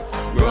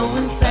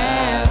growing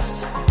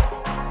fast.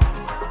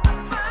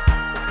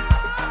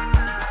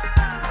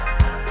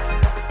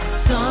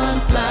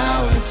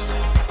 Sunflowers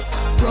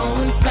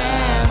growing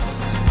fast.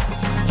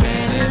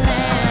 Can it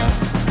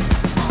last?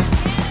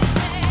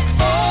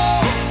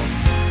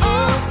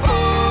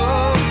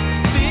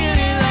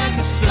 Feeling like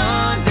a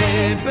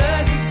Sunday,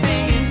 birds are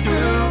singing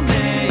through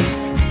me.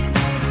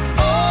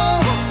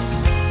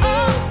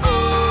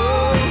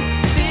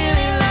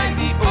 Feeling like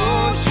the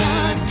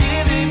ocean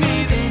giving me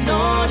the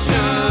notion.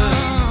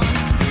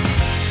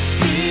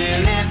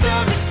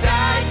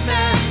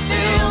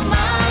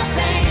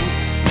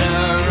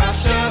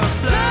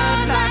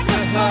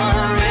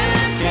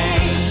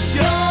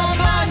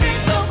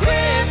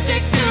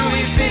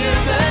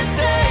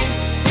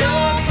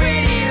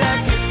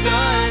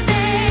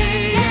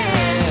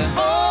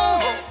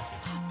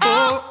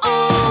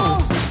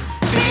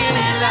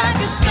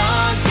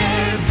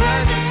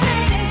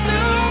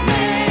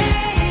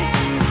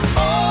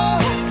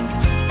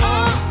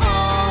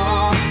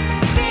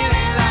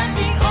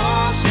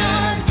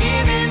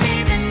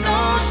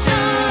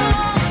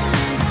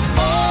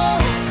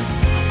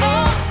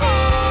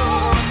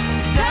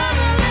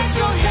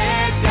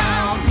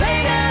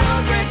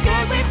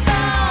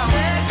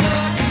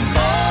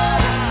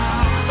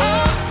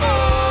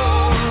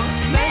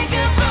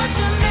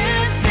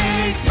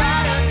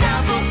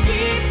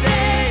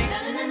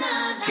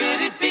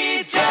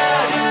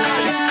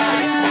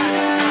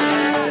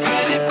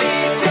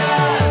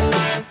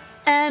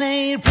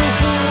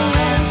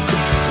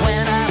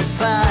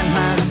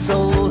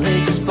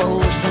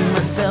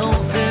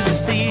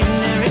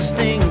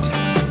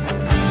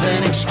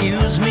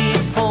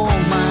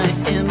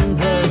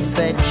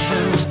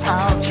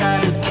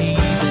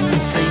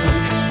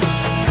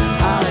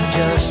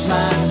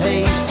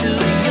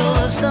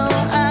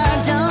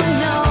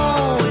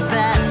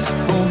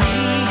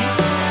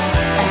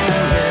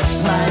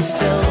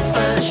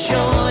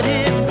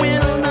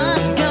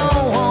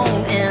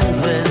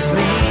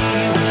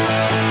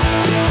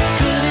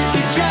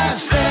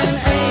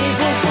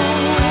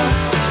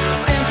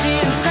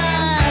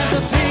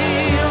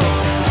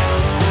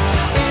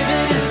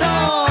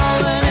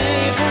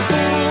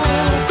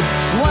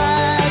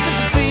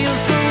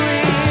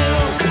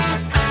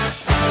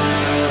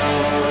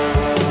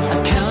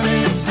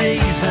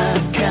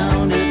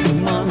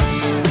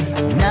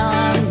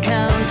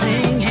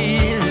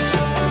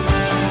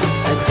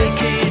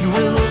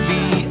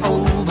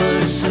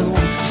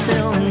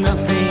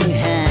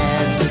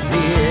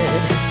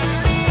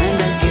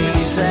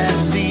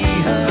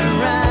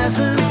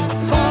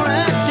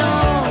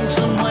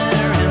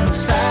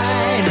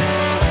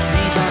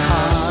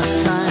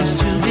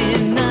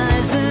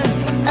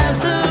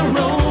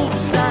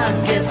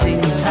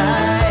 floating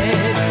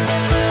tide.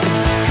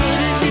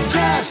 Could it be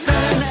just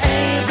an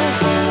April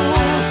fool,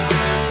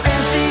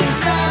 empty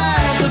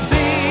inside the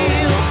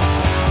bill?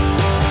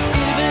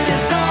 If it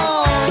is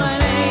all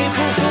an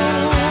April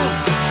fool,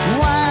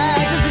 why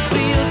does it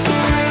feel so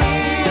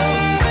real?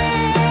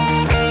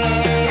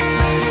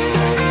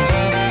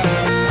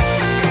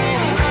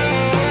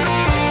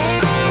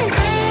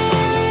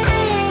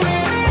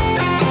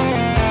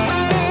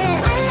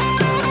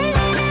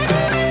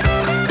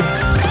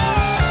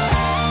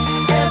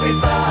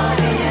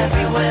 Everybody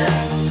everywhere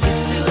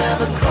seems to have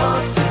a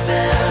cross to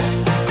bear.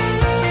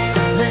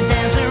 They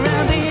dance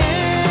around the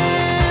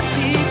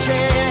empty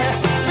chair,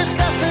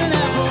 discussing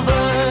apple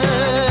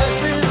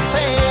versus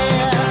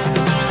pear.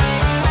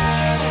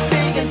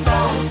 Big and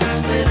bones and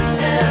splitting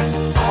hairs,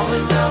 all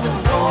in love and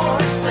war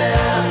is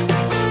fair.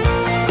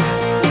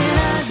 In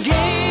a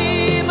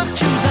game of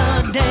truth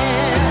or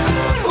dare,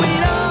 we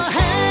don't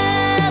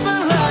have a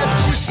lot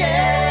to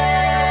share.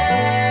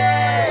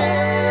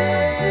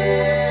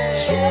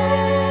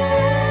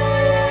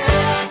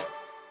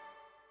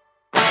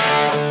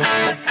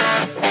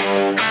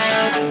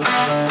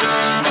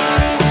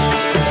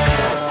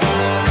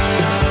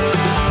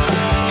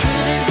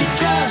 Could it be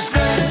just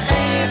an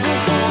April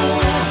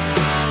fool,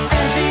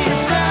 empty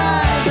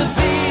inside the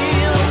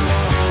field?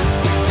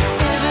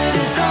 If it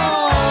is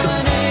all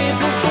an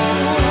April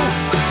fool,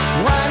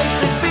 why does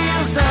it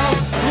feel so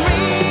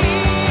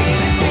real?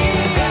 Could it be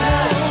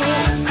just?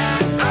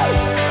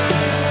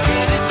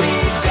 Could it be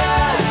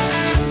just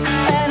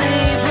an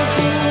April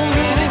fool?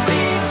 Could it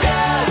be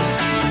just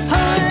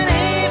an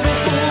April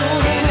fool?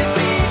 Could it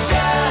be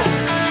just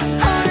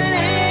an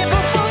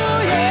April fool?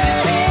 Yeah.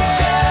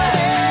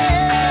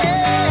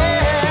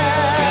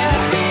 Could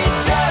it be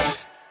just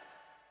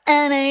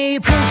an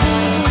April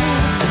fool?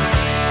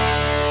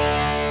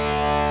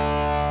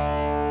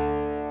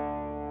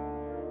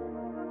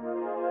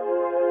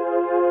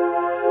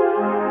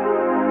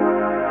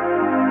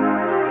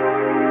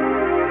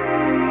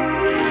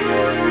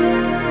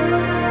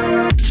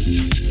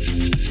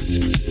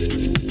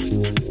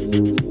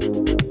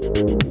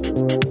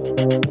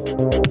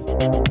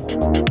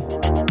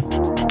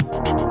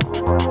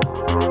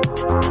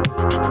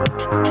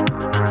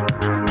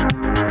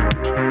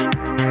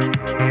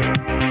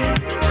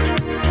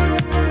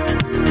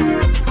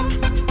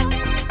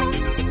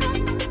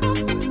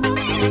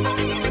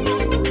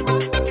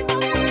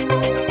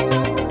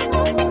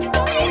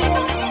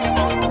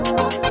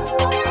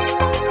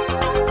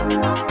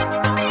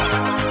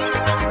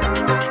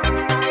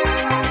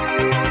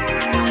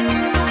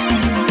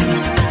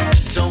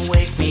 Don't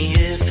wake me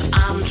if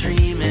I'm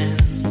dreaming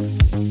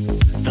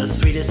the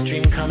sweetest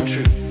dream come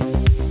true.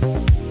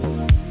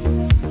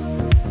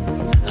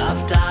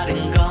 I've died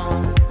and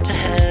gone to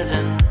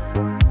heaven.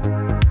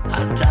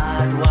 I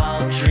died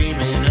while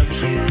dreaming of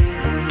you.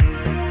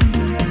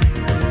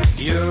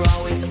 You're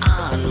always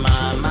on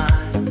my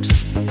mind.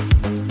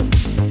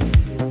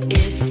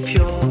 It's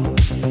pure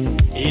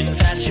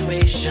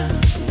infatuation,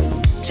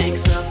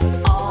 takes up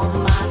all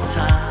my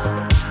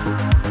time.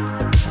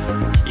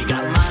 You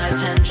got my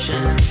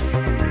attention.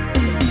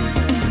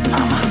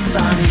 I'm hooked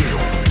on you,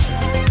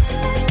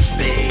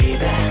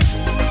 baby.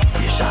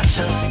 You shot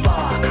your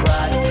spark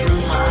right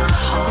through my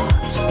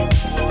heart.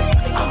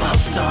 I'm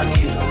hooked on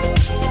you.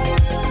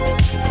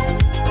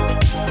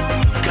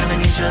 Gonna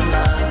need your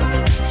love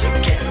to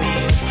get me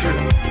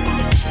through.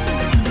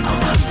 I'm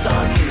hooked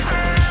on you,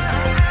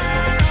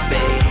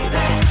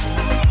 baby.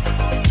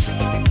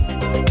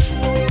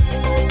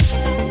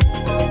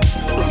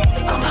 Ooh,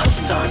 I'm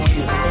hooked on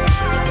you,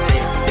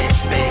 baby.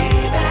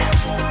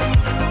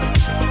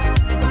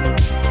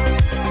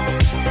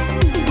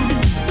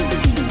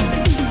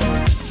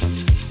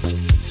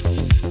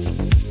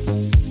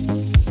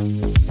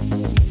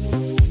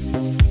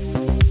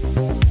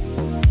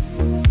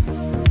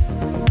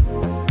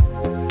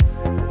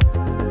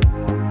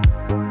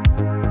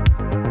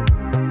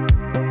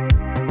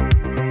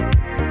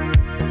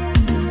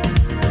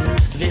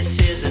 This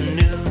is a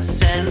new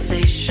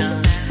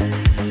sensation.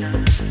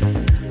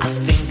 I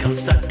think I'm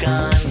stuck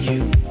on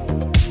you.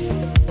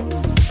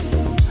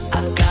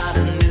 I've got a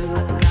new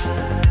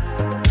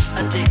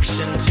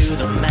addiction to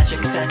the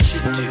magic that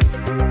you do.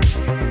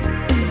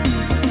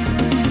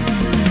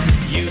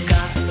 You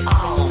got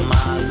all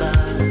my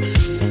love.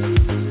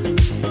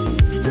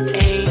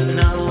 Ain't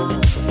no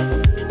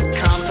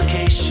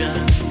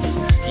complications.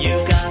 You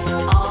got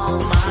all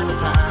my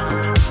time.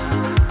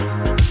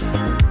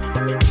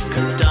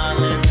 'Cause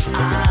darling,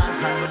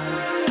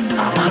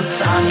 I'm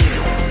hooked on you,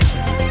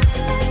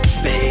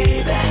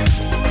 baby.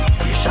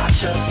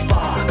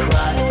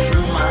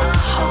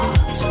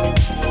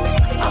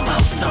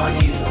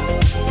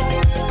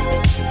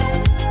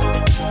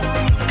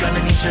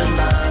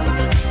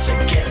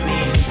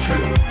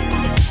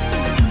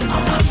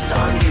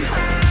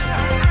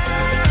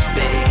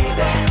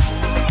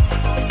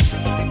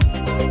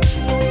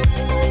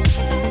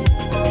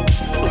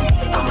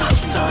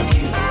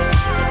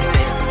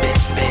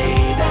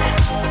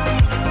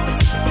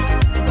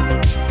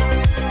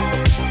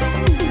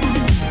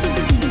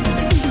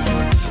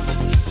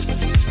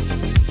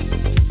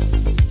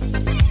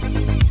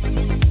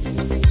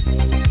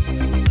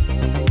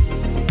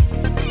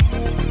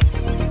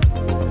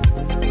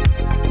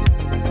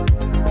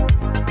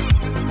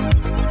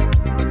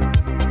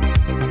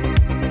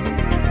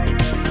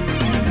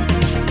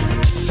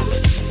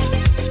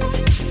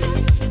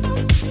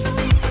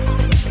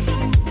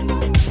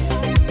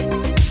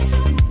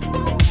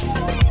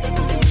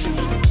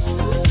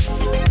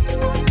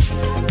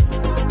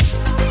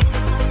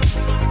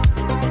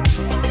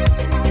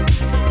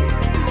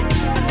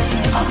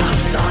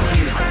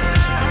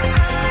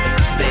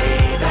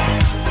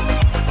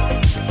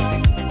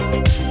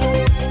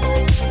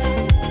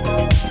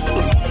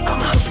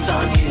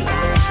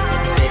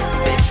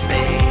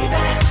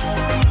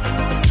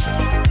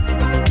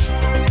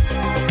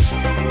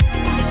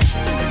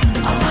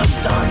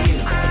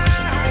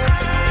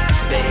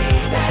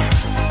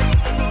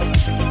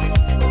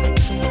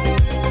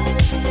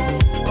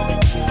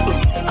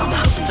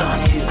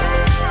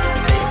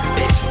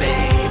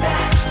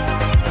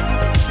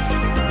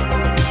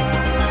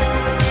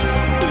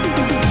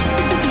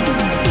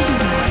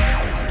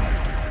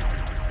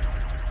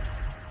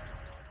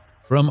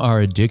 From our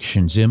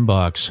Addictions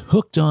inbox,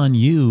 Hooked on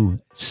You,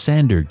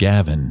 Sander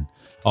Gavin.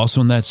 Also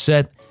in that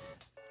set,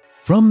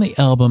 from the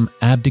album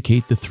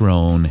Abdicate the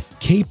Throne,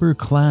 Caper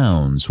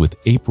Clowns with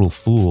April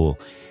Fool.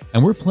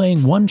 And we're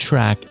playing one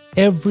track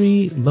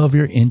every Love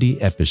Your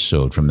Indie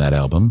episode from that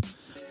album.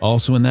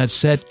 Also in that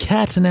set,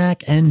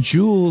 Katanak and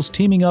Jules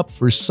teaming up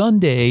for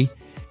Sunday,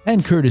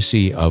 and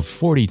courtesy of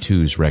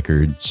 42's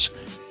Records,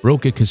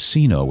 Broca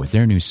Casino with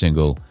their new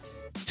single,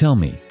 Tell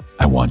Me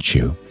I Want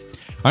You.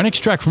 Our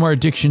next track from our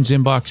Addictions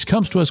inbox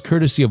comes to us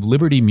courtesy of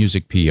Liberty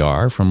Music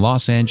PR from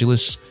Los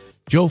Angeles,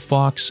 Joe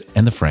Fox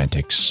and the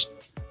Frantics.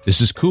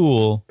 This is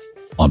Cool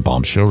on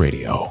Bombshell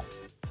Radio.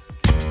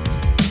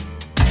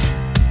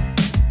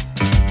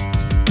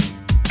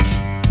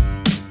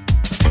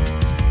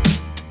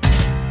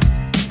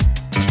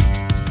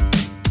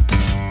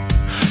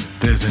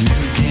 There's a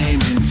new game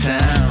in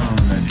town,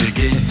 I dig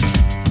it.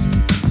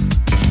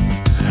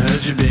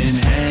 Heard you've been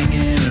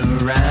hanging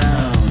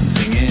around,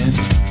 singing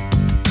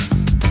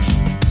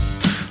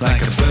like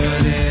a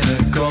bird in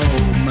a gold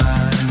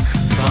mine,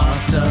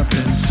 tossed up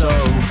and so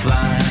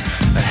fly,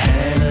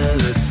 ahead of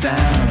the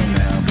sound.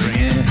 Now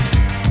bring it.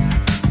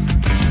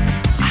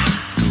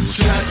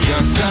 Strut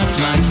your stuff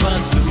like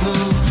bust a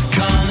move,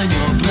 calling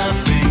your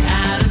bluffing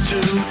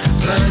attitude.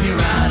 Burn you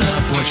right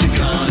up, what you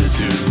gonna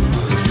do?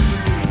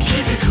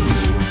 Keep it cool.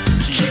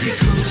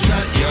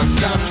 Strut your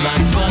stuff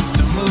like bust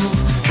a move,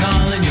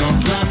 calling your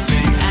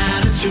bluffing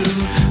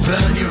attitude.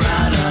 Burn you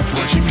right up,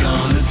 what you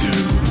gonna do?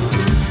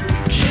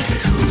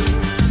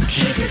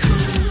 Keep it cool.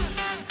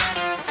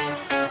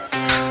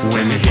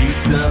 When the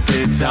heat's up,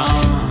 it's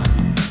on,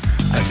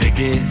 I dig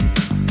it,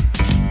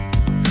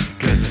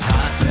 'cause it's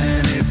hot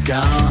when it's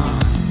gone.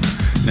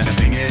 Now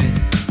sing it,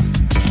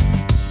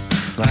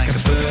 like a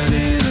bird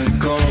in a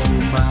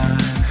gold mine,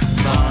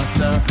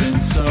 lost up and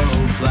so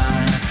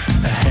fly,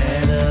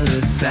 ahead of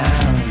the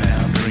sound.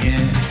 Now bring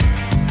it.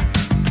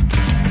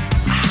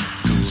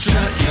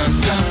 Strut your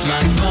stuff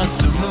like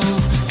bust a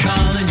move,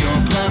 calling your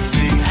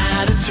bluffing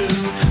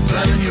attitude.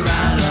 Burn you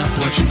right up,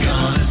 what you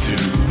gonna do?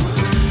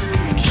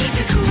 Keep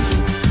it cool.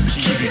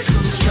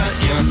 Strut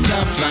your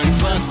stuff like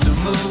bust a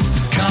move,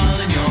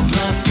 calling your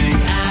bluffing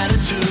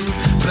attitude.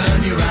 Burn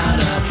you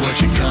right up, what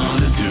you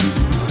gonna do?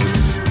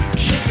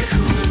 Keep it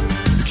cool.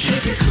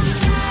 Keep it cool.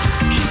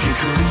 Keep it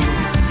cool.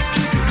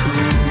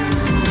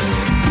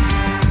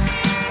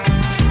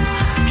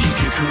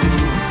 Keep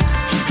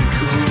it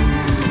cool.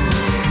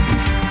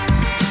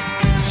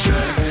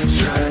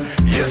 Strut,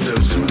 you're so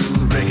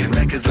smooth, breaking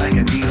records like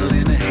a needle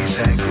in a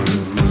haystack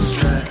groove.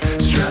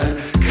 Strut,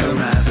 come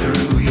right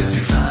through, you're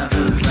too fine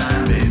for this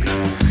line, baby.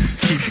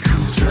 Keep it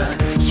cool. Strut,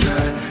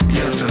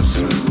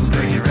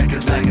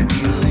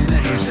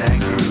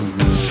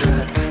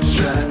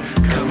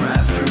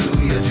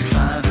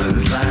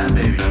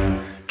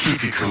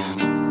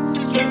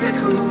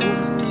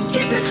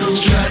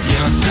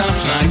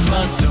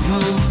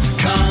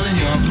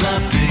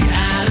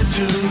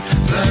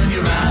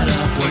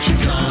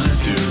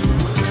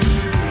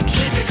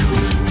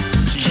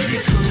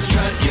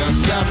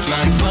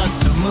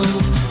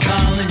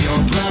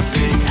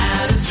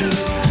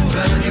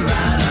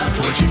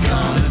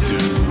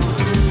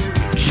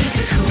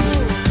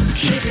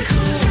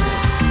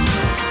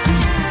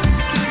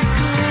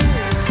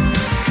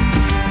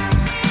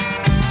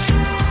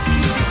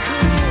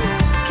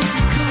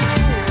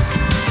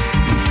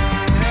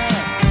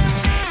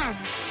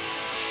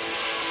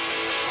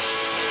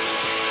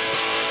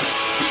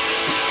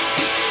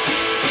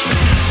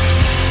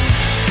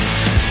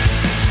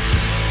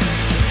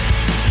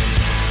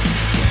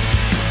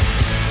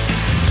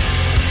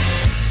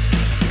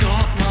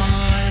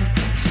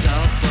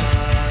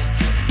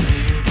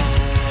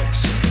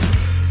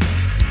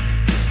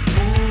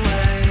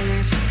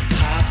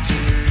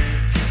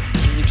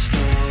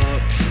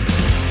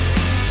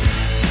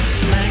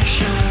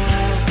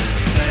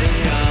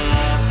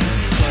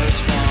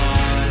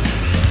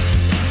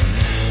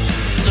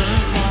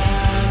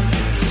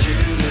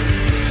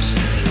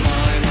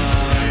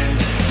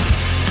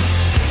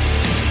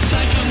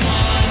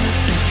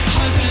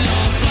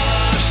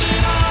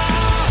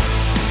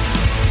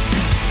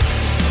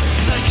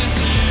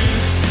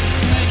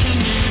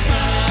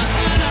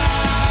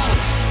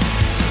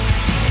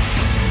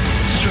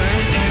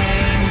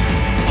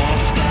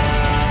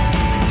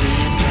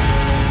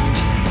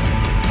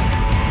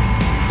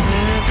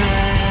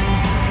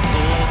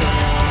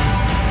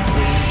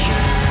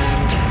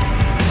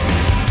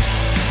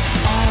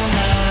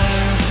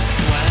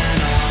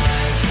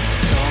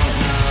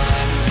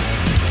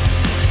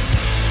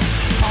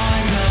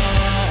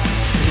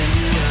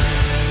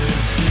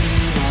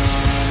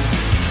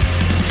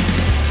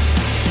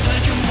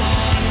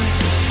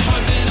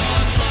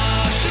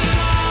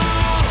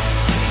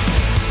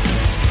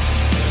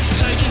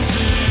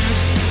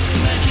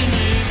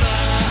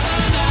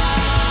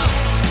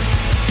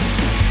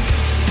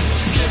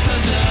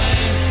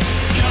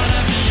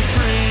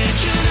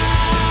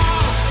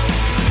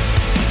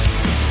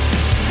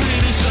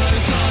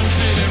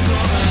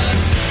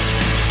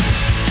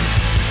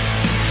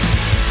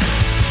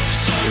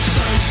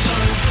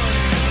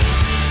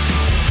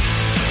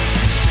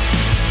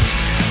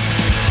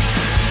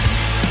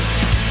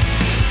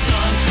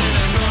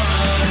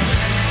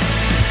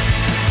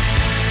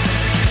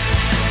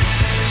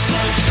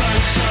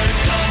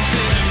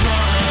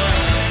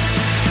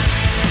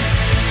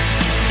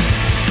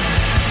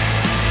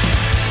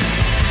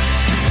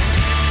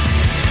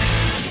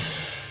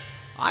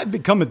 I've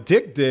become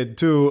addicted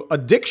to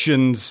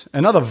addictions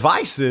and other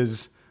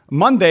vices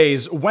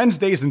Mondays,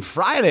 Wednesdays, and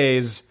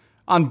Fridays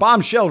on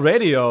Bombshell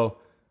Radio.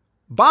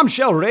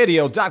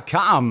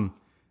 BombshellRadio.com.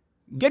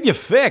 Get your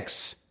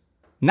fix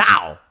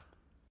now.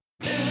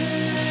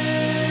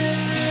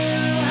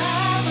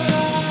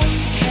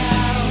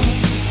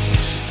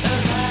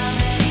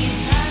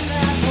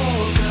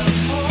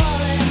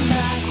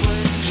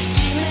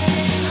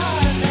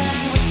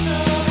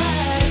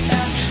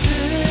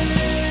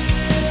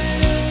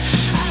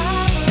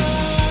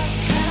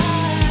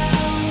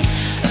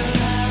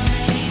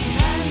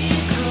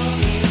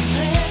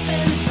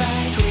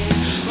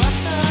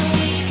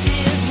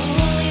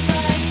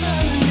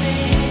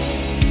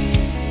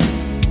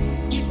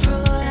 You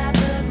brought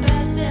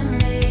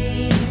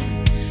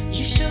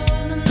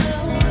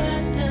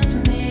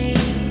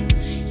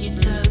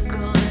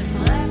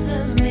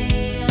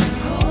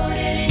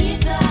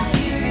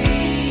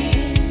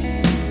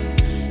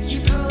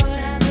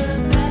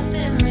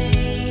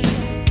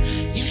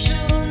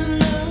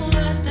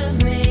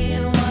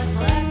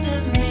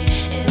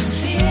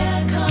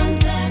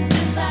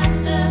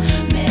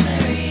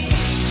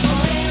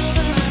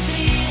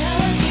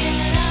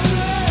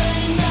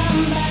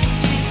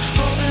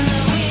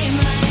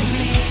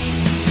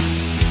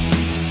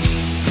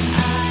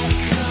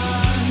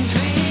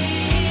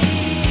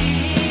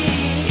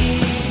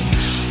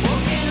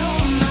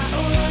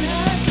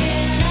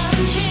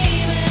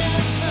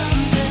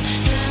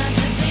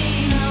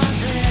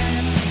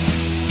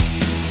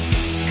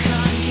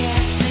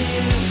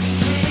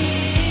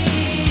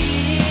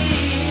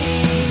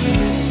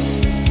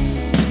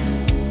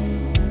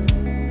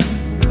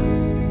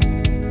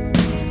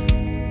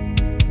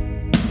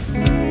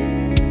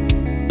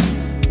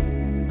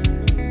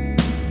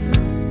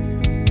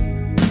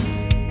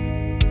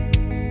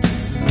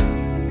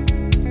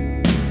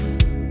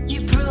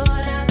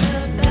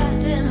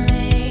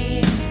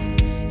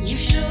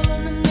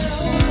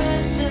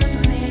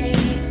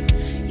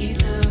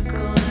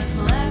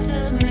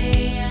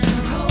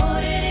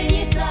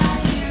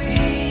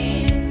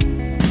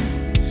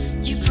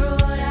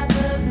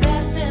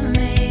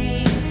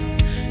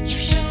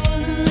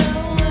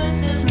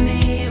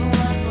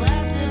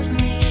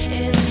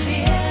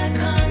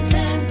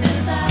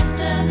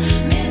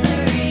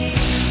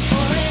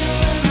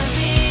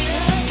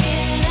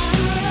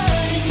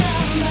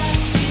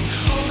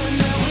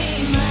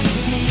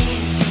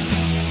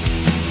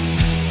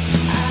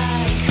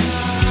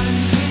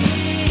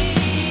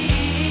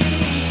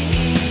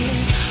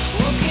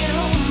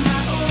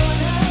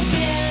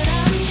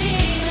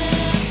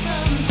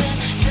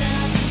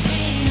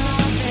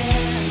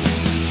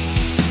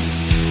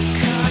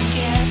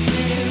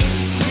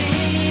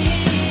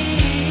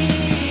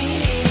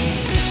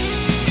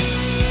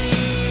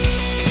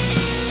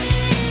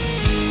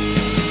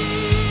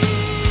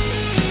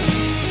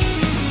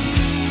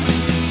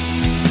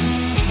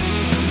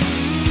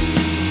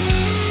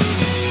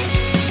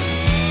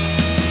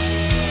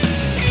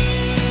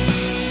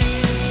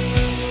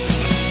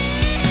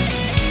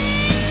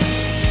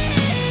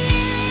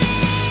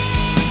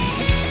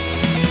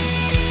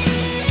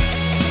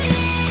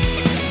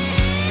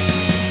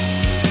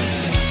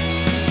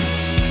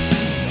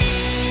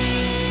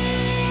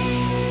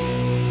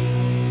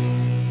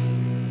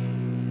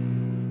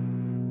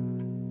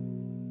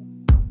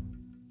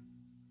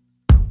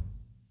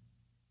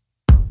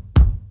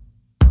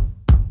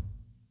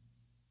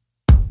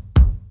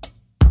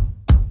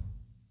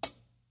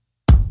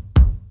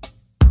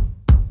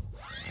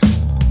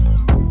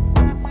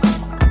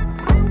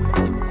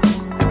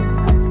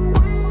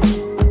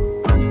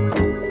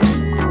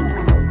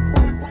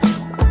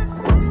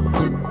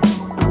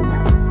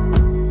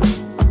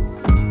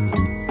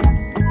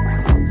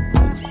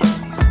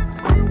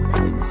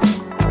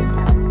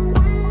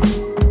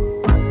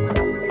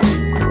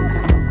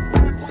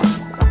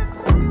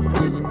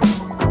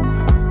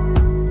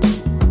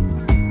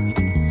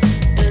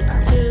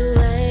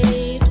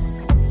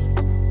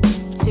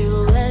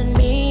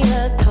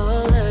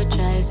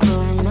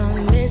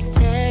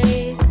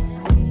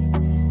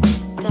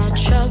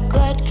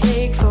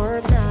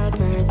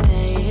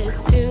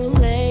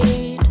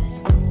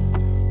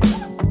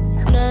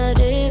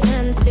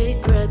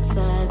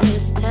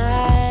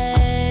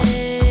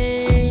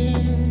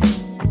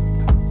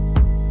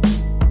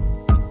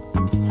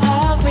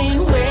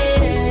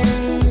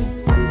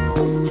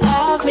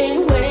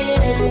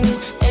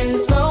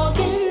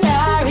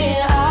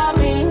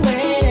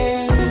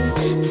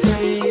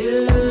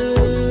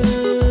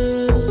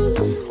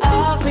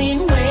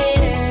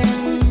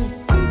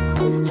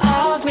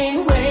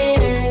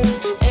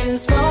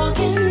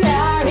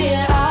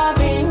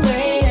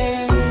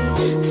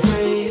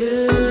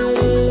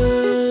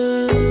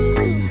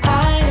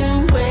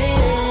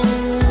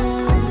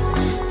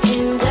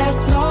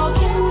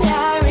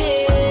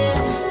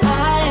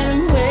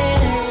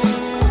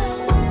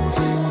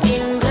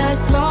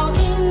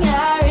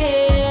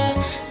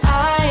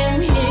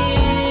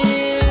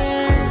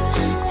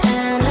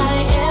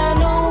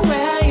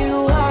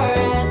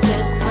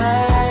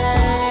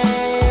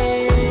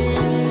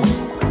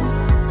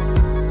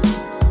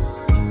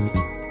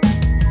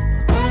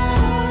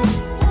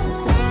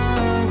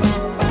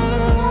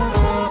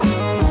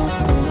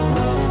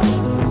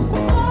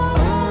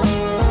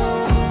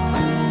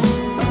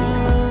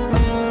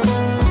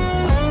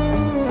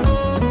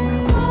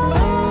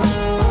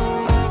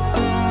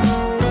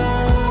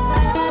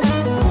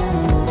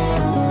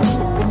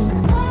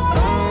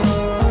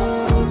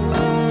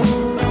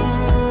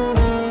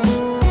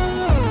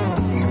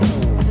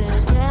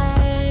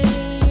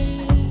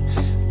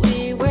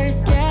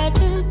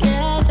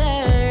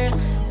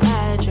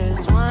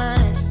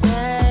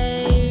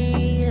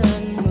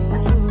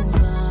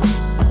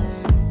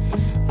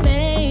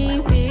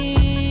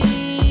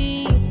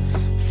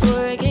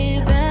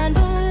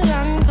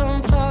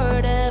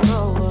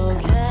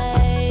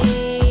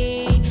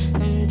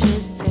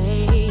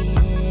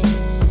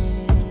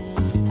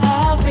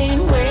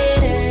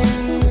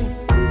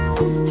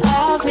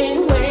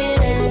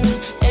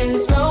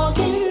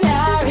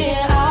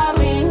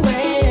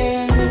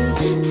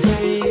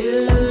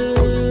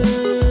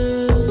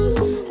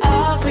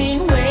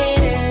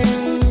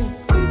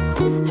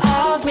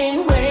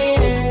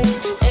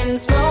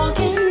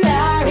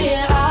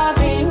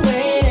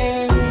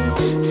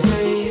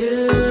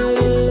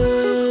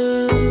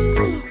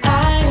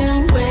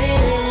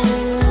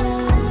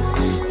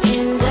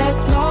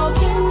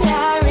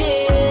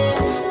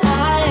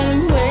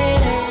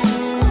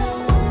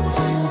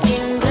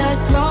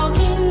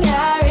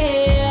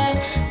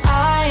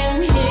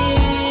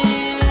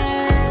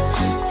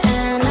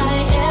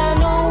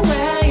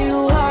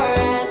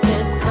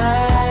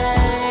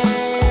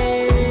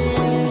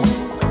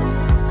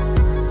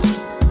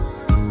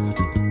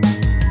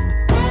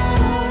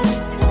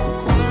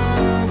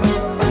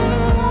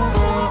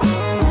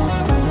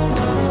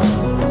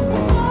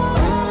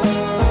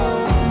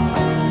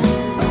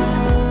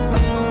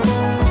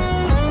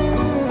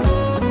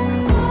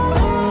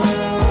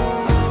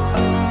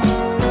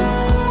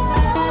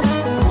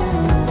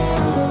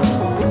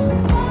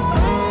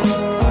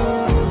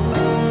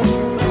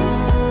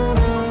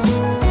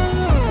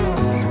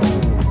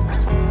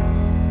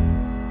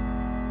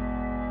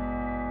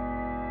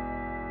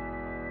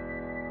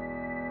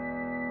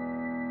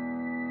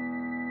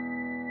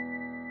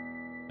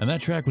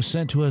that track was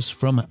sent to us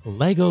from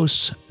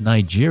Lagos,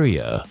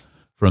 Nigeria,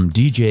 from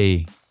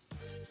DJ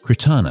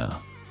Kritana,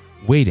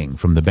 Waiting,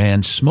 from the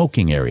band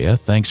Smoking Area.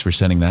 Thanks for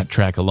sending that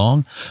track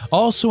along.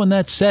 Also in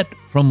that set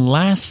from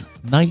Last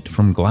Night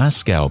from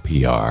Glasgow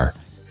PR,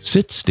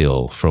 Sit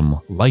Still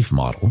from Life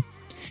Model.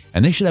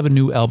 And they should have a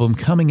new album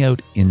coming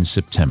out in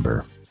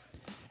September.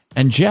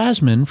 And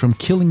Jasmine from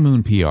Killing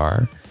Moon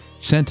PR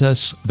sent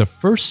us the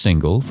first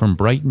single from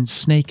Brighton,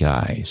 Snake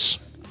Eyes.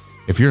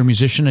 If you're a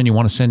musician and you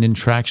want to send in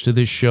tracks to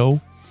this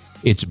show,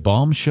 it's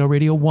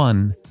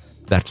bombshellradio1,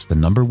 that's the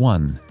number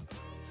 1,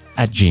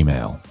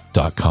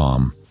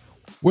 @gmail.com.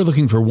 We're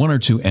looking for 1 or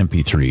 2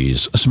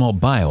 MP3s, a small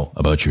bio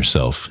about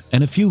yourself,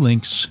 and a few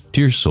links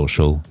to your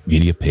social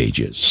media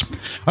pages.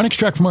 Our next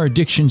track from our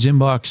Addictions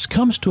inbox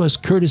comes to us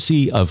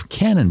courtesy of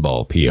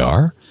Cannonball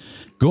PR,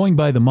 going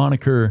by the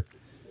moniker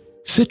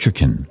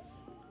Citrican.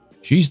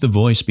 She's the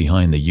voice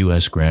behind the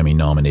U.S.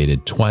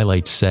 Grammy-nominated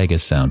Twilight Saga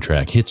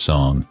soundtrack hit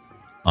song,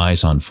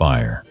 Eyes on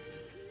Fire,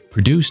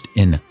 produced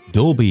in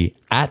Dolby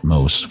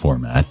Atmos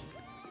format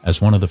as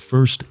one of the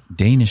first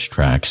Danish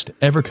tracks to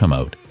ever come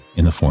out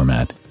in the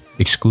format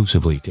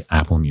exclusively to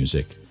Apple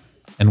Music,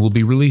 and will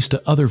be released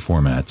to other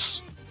formats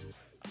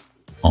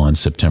on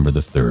September the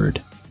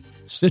 3rd.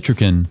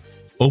 Citrican,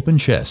 Open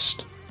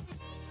Chest,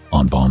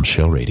 on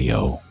Bombshell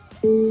Radio.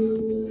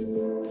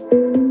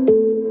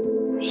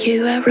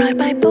 You arrived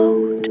by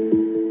boat,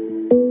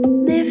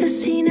 never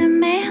seen a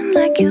man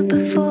like you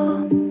before.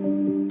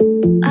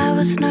 I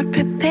was not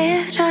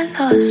prepared, I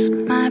lost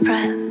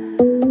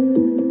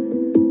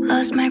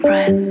my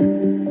breath.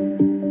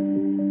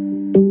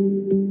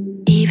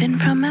 Even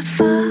from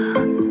afar,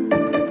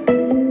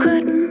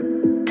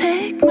 couldn't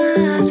take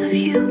my eyes off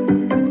you.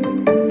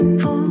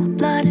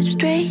 Full-blooded,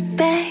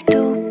 straight-backed,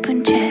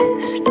 open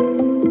chest.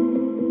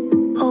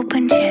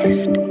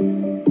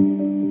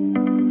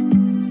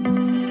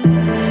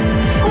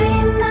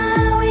 When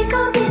I wake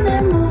up in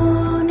the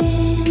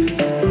morning,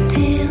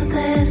 till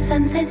the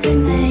sun sets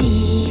in the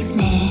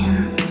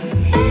evening,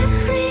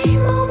 every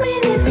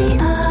moment, every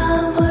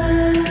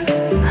hour,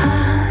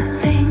 I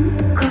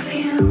think of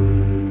you.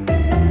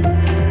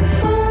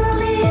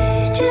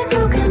 Foliage and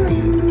broken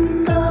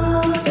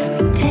windows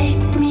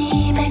take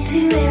me back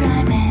to where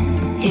I met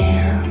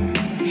you.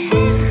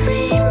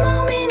 Every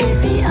moment,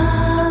 every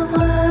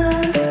hour,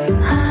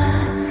 I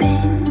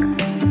think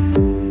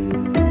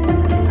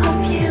of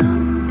you.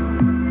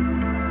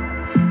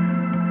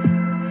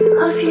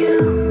 Of you.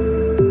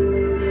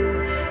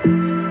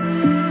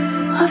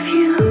 Of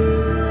you.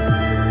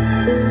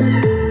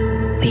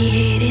 We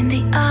hid in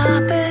the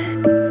arbor.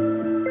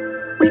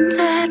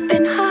 Winter had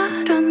been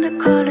hard on the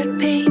colored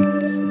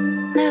panes.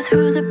 Now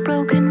through the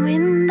broken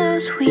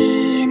windows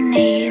we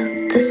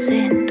inhaled the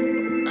scent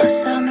of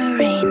summer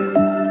rain.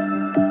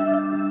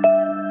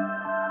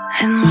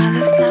 And while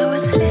the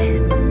flowers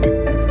slept,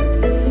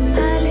 I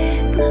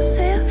let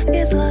myself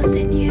get lost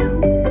in you.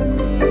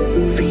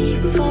 Free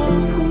fall,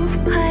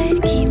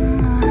 wolf-hide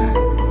kimono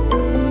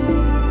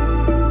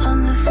on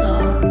the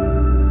floor.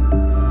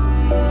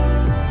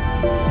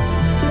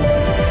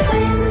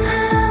 When I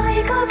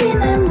wake up in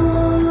the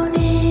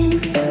morning,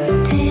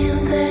 till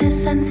the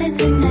sun sets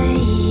in the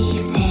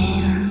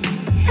evening,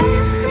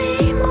 every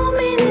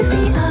moment,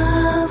 every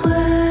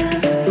hour,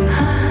 I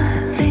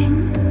think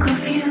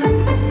of you.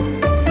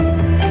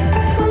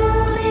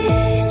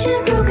 Foliage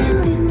and broken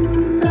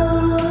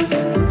windows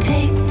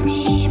take me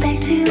back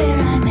to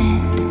where I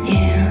met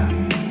you.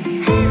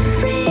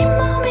 Every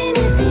moment,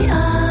 every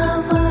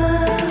hour,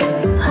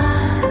 I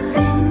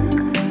think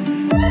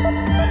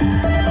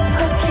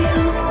of you,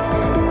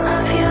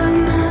 of your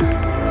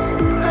mouth,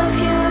 of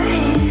your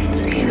hands,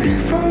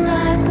 beautiful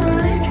like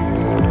wood.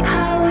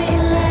 How we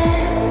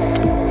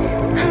laughed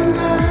and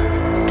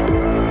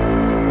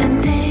loved and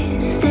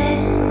tasted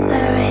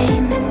the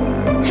rain.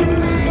 In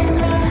my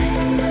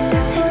blood,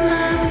 in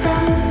my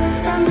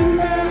bones,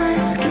 under my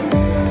skin,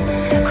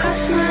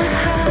 across my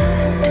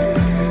heart.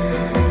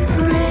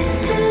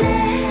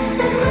 Restless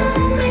and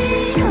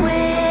roaming,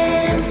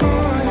 waiting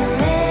for the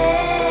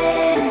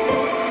rain.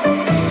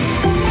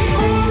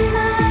 When I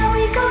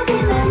wake up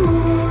in the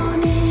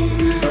morning,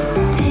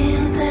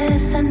 till the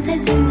sun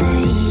sets in the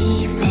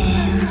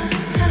evening,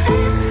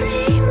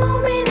 every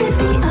moment,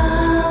 every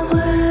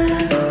hour,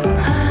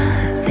 I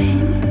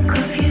think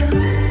of you.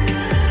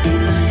 In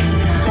my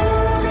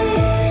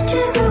foliage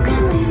and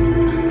broken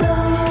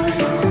windows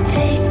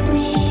take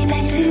me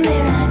back to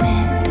where I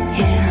met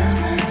you.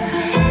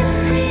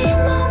 Every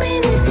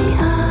moment, every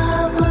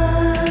hour,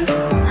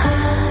 I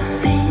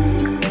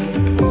think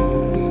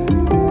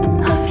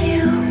of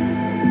you.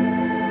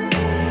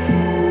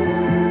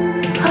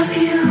 Of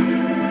you.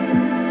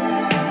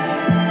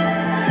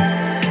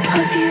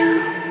 Of you.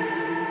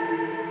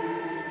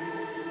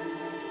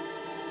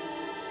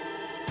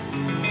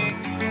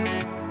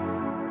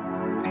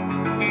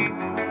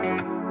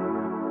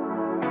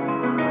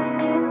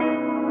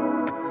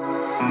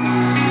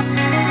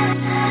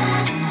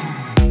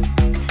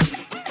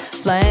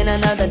 Fly in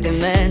another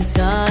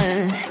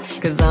dimension,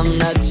 'cause I'm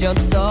not your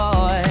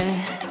toy.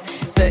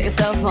 Set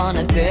yourself on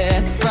a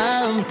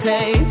different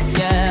pace,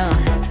 yeah.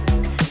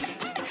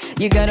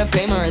 You gotta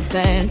pay more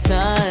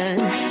attention.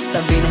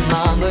 Stop being a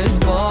mama's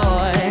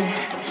boy.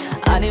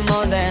 I need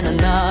more than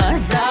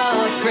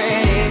another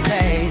pretty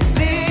face.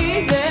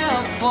 Be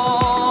there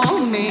for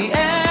me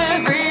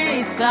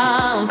every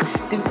time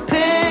to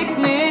pick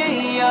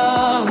me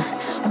up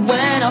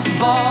when I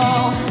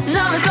fall.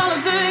 Now it's all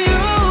up to you.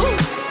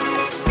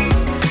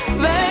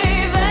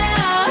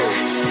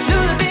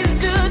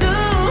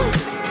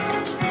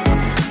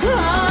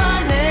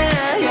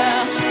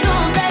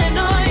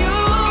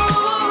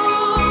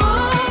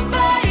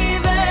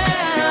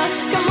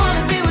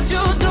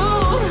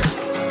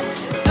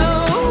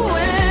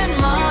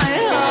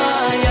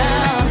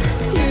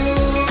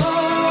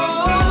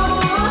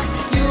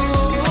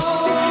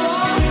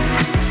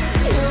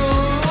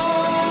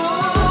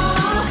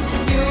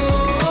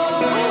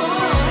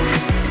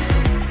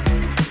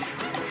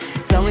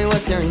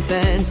 Your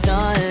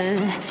intention,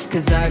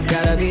 cause I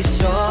gotta be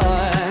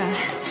sure.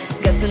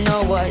 Guess I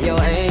know what you're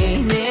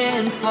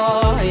aiming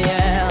for,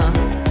 yeah.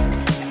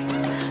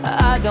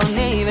 I don't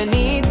even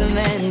need to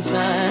mention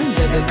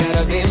that there's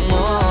gotta be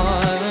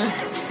more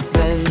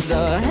than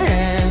the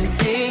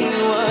empty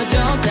words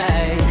you'll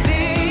say.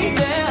 Be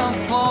there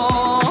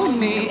for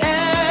me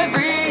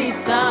every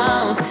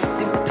time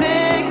to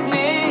pick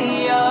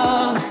me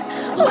up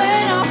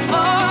when I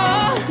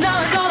fall. Now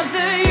it's all up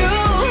to you.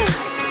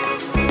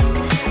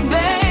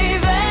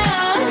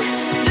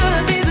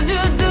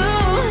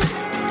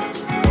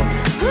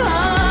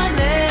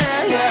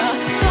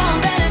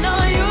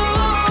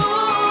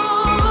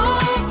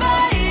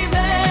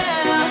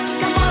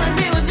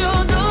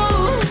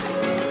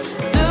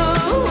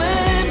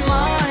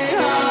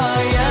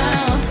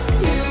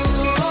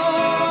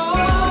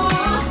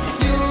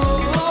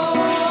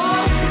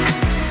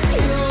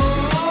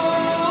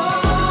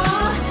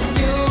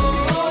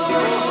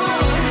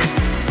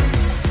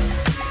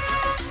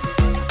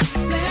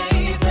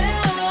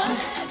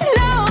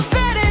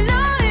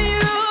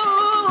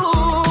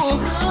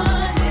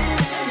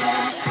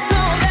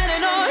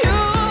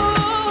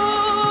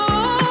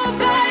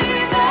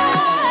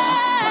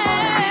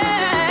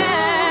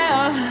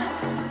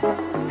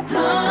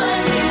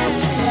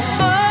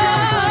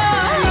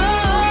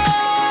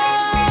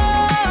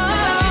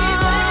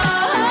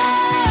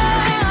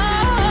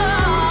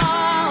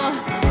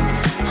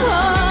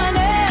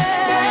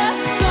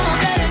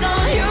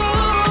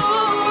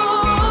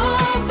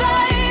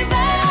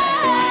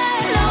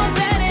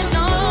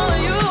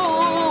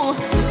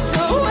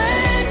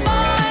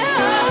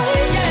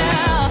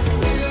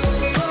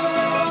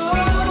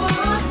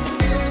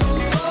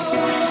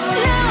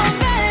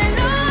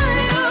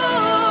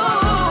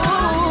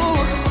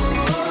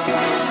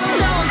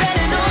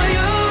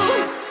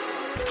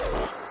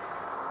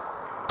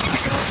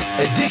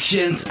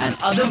 And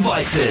other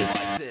vices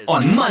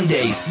on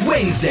Mondays,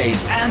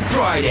 Wednesdays, and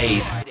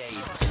Fridays.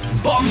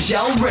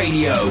 Bombshell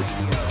Radio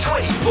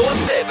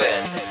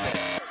 24/7.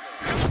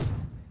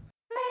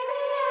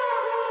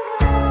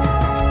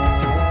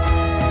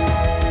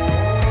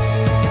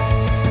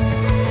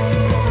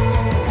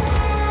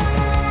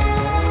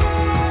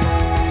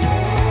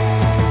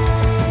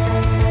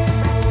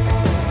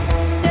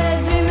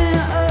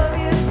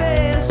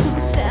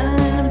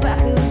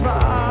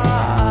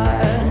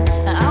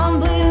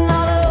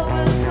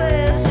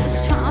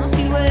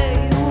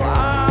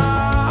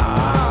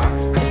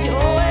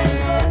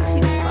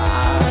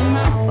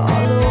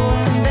 Follow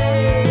and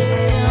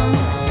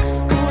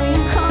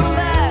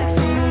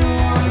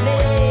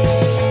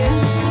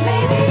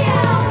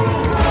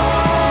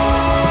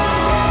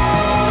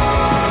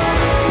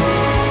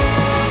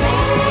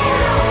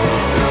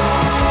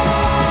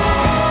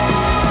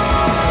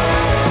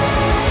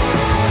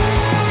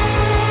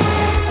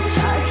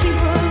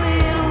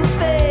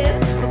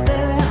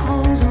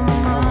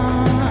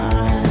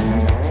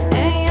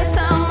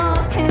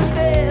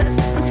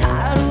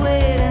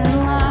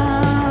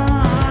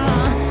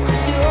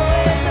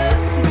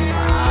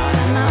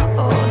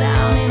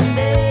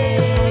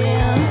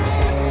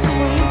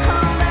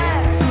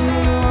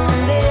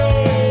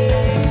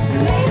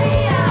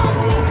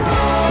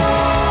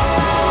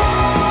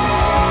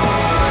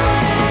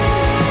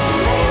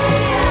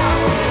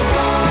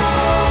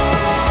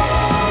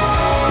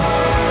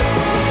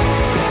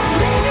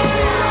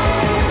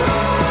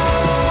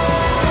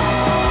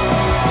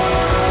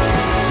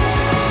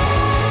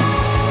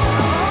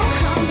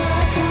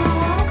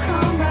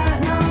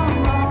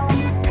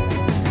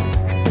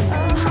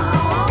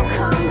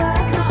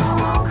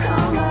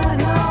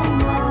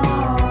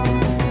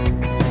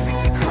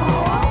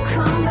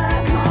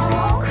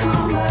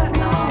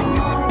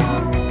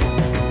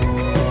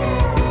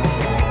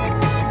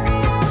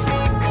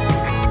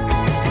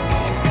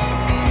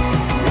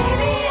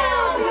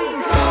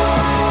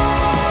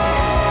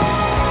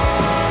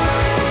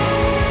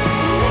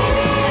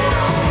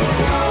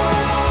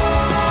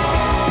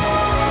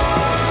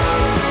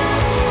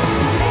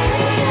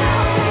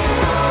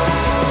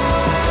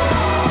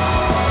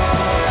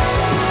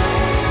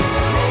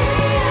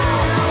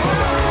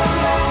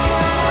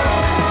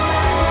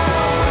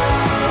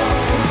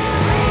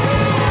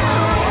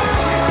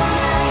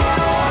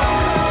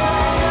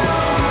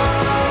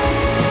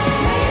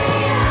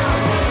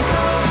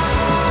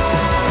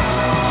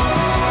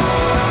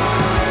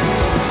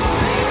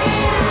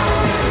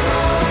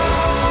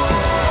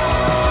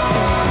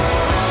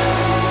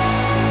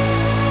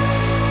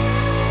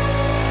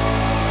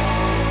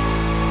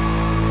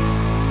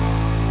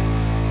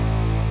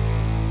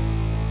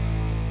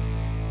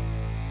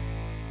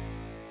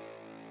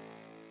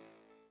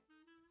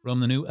From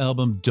the new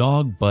album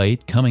Dog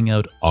Bite, coming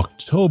out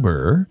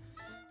October.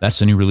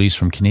 That's a new release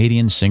from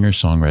Canadian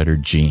singer-songwriter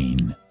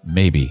Gene.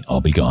 Maybe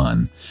I'll Be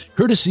Gone.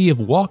 Courtesy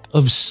of Walk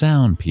of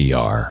Sound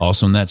PR.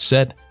 Also in that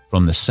set,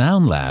 from the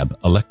Sound Lab,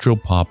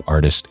 electro-pop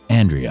artist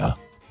Andrea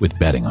with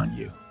Betting on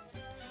You.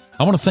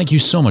 I want to thank you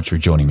so much for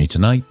joining me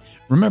tonight.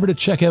 Remember to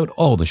check out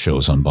all the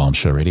shows on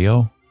Bombshell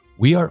Radio.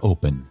 We are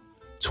open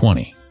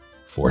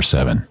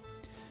 24/7.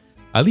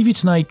 I leave you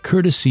tonight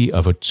courtesy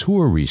of a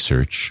tour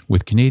research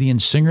with Canadian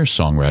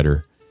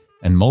singer-songwriter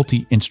and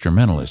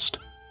multi-instrumentalist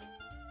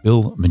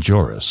Bill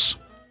Majoris,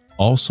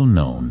 also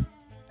known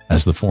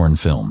as The Foreign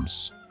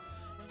Films.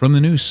 From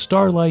the new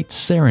Starlight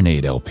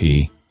Serenade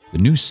LP, the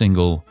new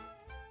single,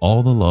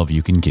 All the Love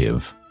You Can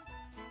Give.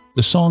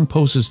 The song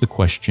poses the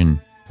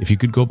question, if you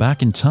could go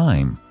back in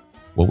time,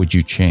 what would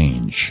you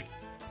change?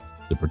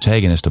 The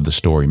protagonist of the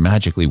story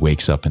magically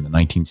wakes up in the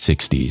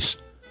 1960s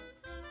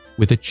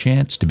with a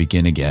chance to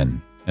begin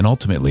again and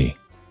ultimately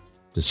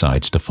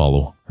decides to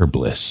follow her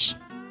bliss.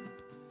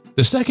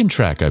 The second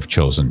track I've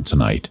chosen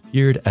tonight,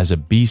 geared as a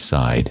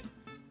B-side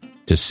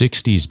to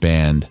 60s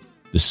band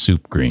The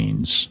Soup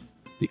Greens,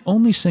 the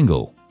only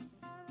single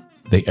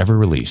they ever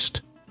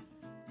released,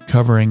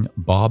 covering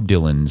Bob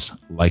Dylan's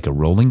Like a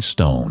Rolling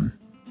Stone.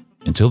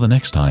 Until the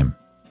next time,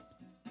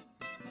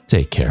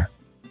 take care.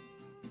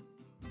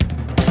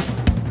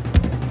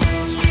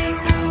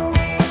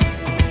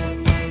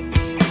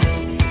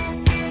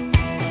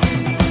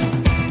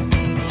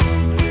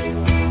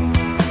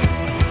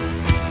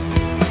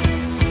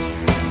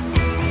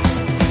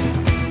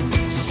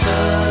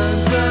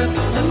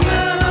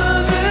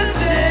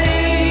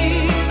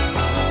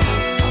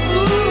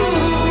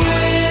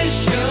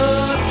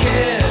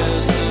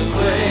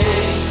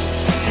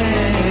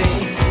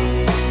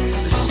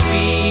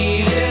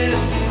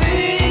 Sweetest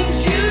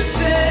things you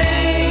say.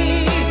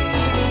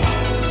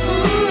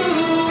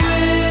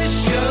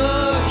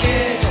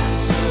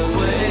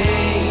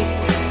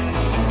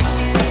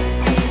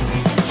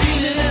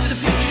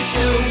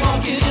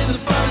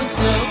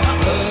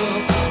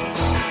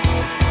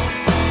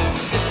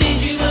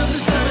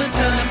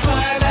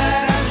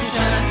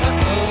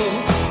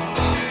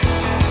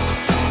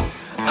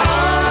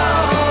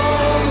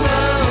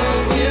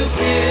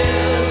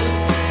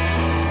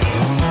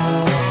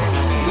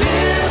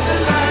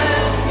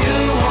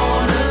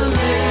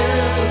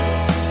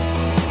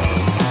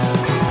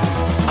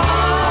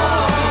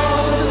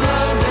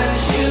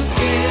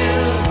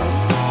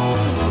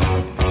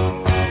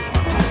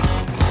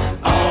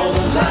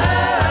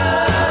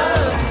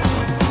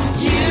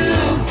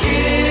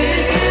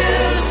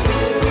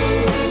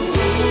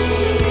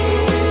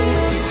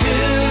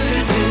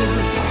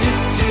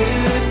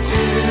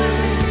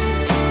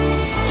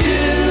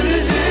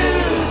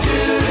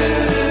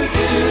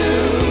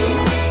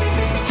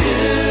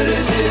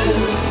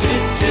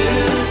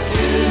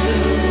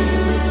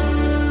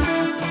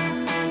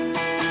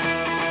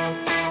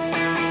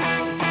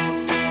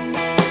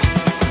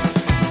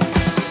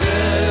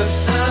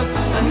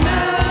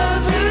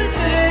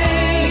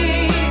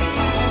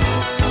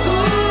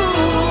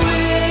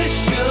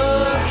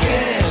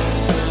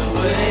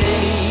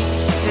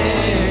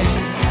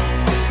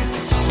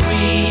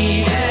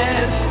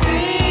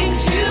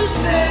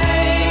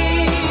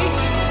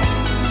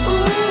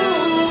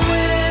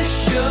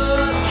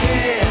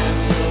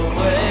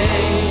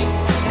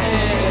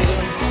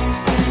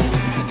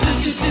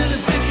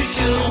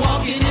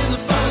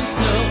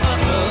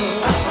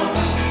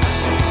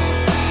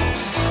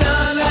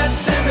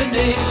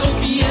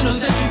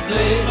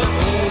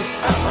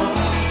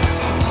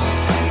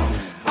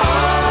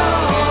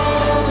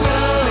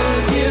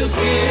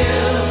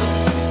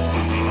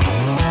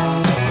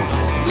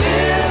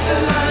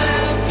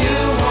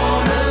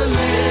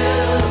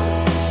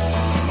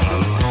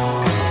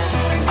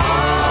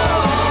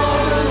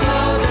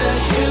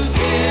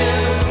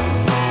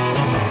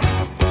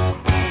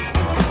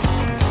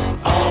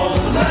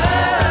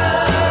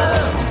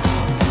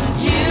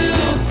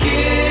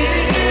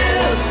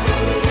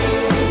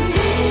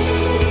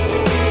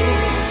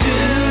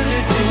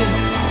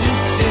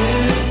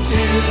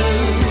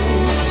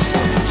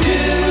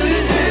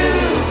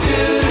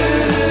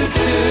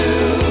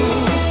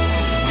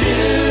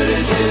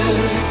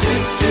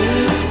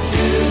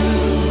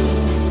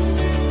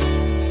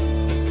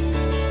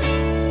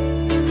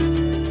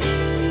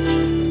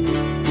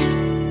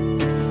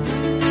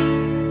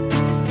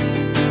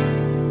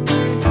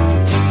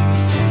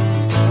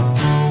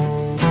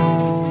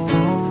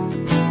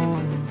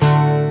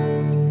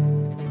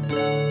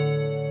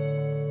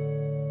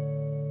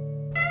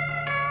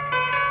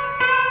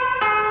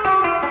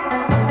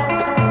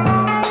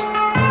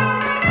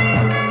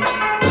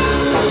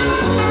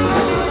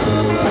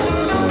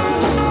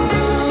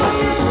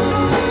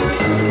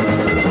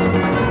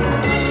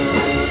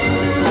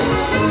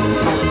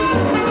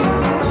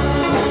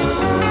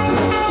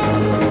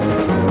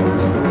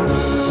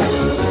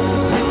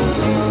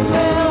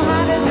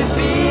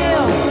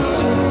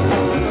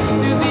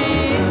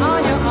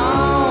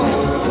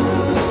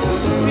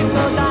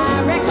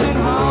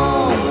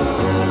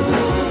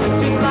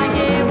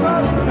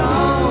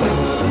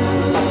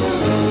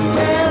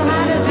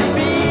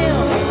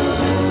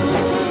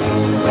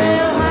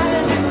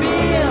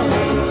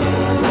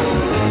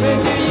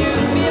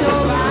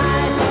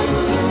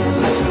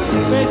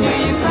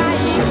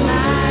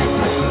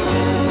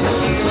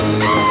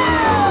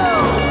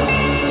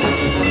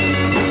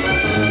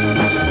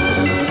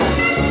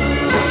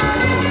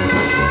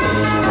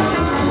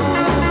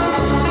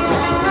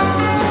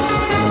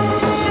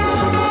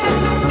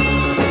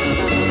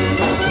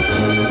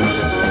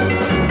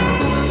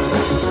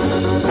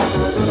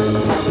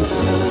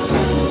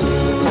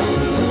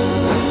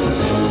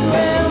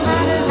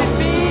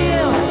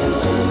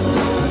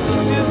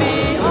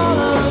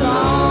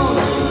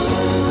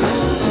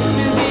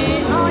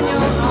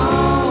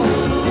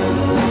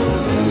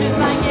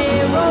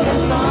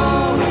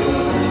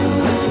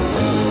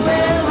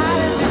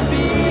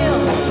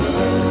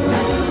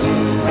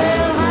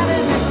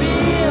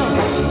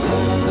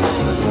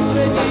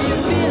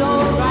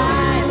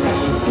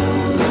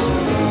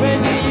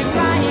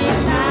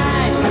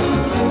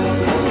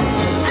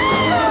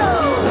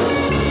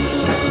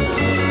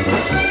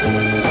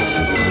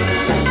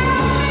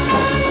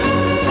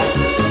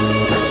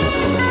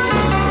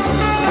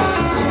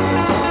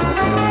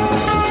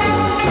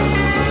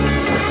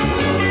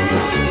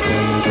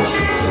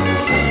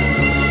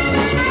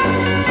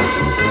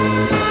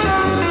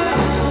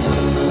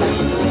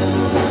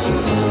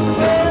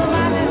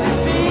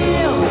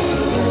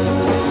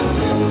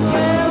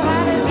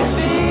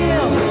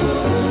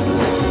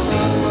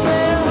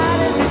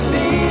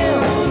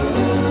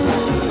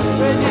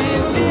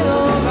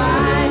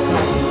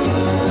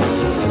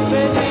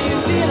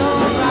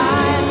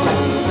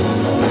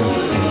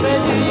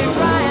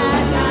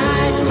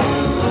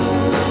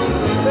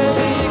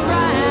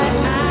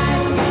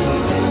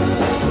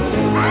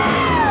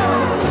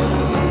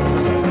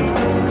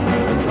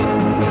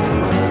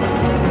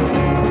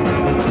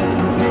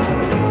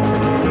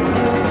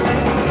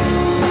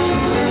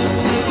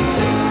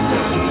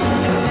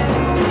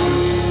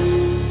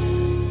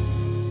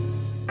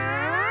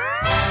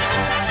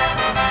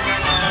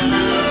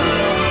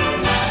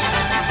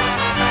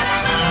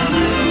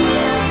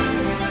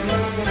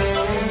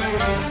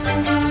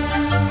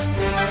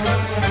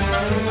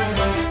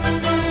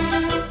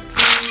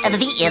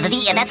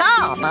 That's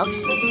all,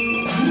 folks.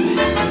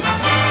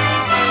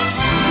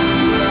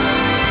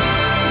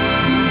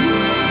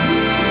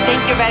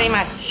 Thank you very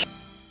much.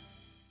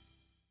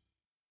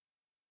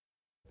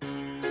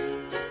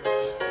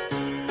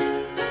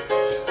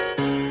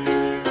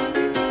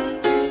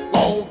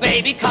 Oh,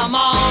 baby, come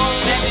on.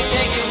 Let me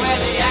take you where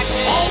the action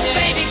is. Oh,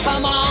 baby,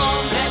 come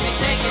on. Let me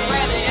take you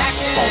where the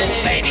action is.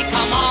 Oh, baby,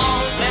 come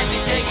on. Let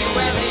me take you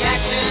where the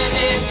action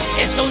is.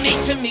 It's so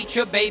neat to meet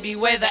your baby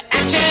where the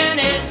action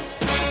is.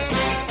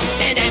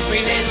 In every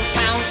little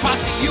town across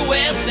the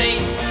USA,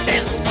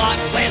 there's a spot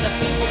where the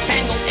people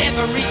can go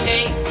every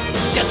day.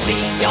 Just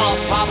leave your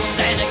problems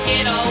and a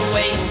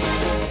getaway.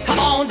 Come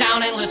on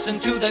down and listen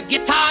to the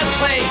guitars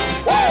play.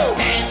 Woo!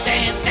 Dance,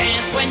 dance,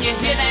 dance when you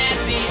hear that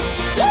beat.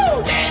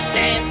 Woo! Dance,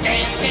 dance,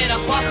 dance, get up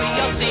off of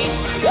your seat.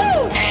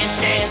 Woo! Dance,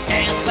 dance,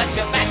 dance, let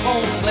your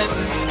backbone slip.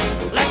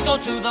 Let's go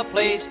to the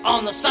place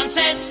on the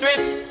Sunset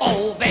Strip.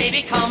 Oh,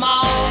 baby, come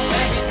on.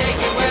 Let me take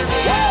you where the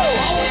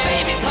Oh,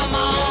 baby, come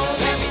on.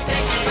 Let me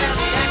take you where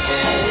the action.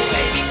 Oh,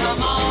 baby,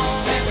 come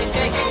on. Let me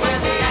take you where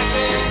the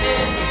action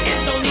is.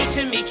 It's so neat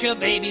to meet your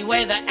baby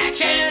where the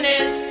action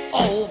is.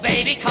 Oh,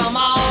 baby, come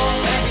on.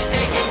 Let me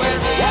take you where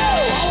the Oh,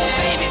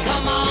 baby,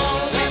 come on.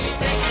 Let me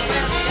take you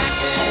where the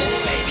action. Oh,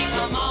 baby,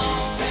 come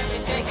on. Let me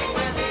take you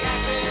where the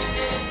action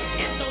is.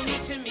 It's so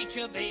neat to meet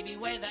your baby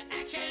where the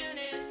action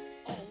is.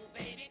 Oh,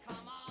 baby,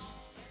 come on.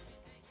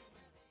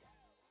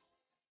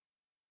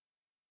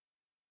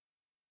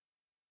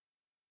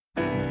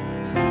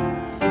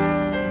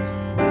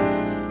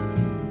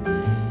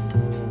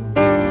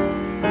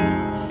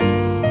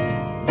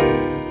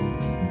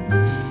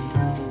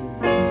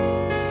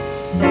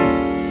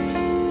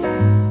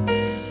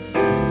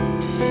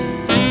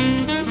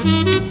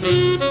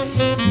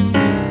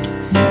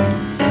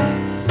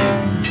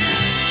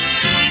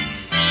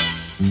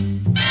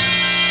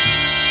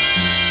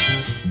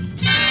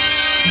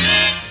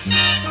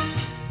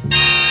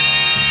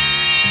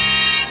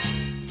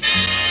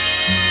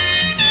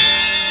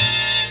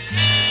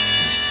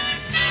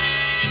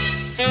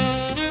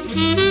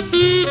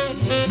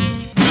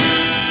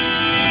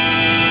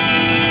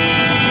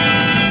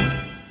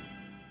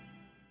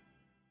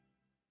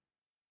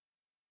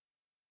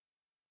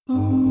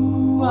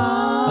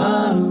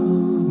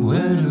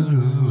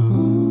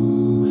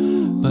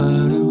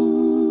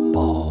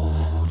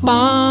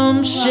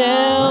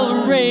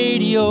 Bombshell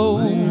Radio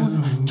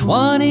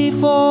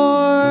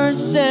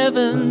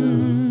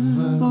 24/7.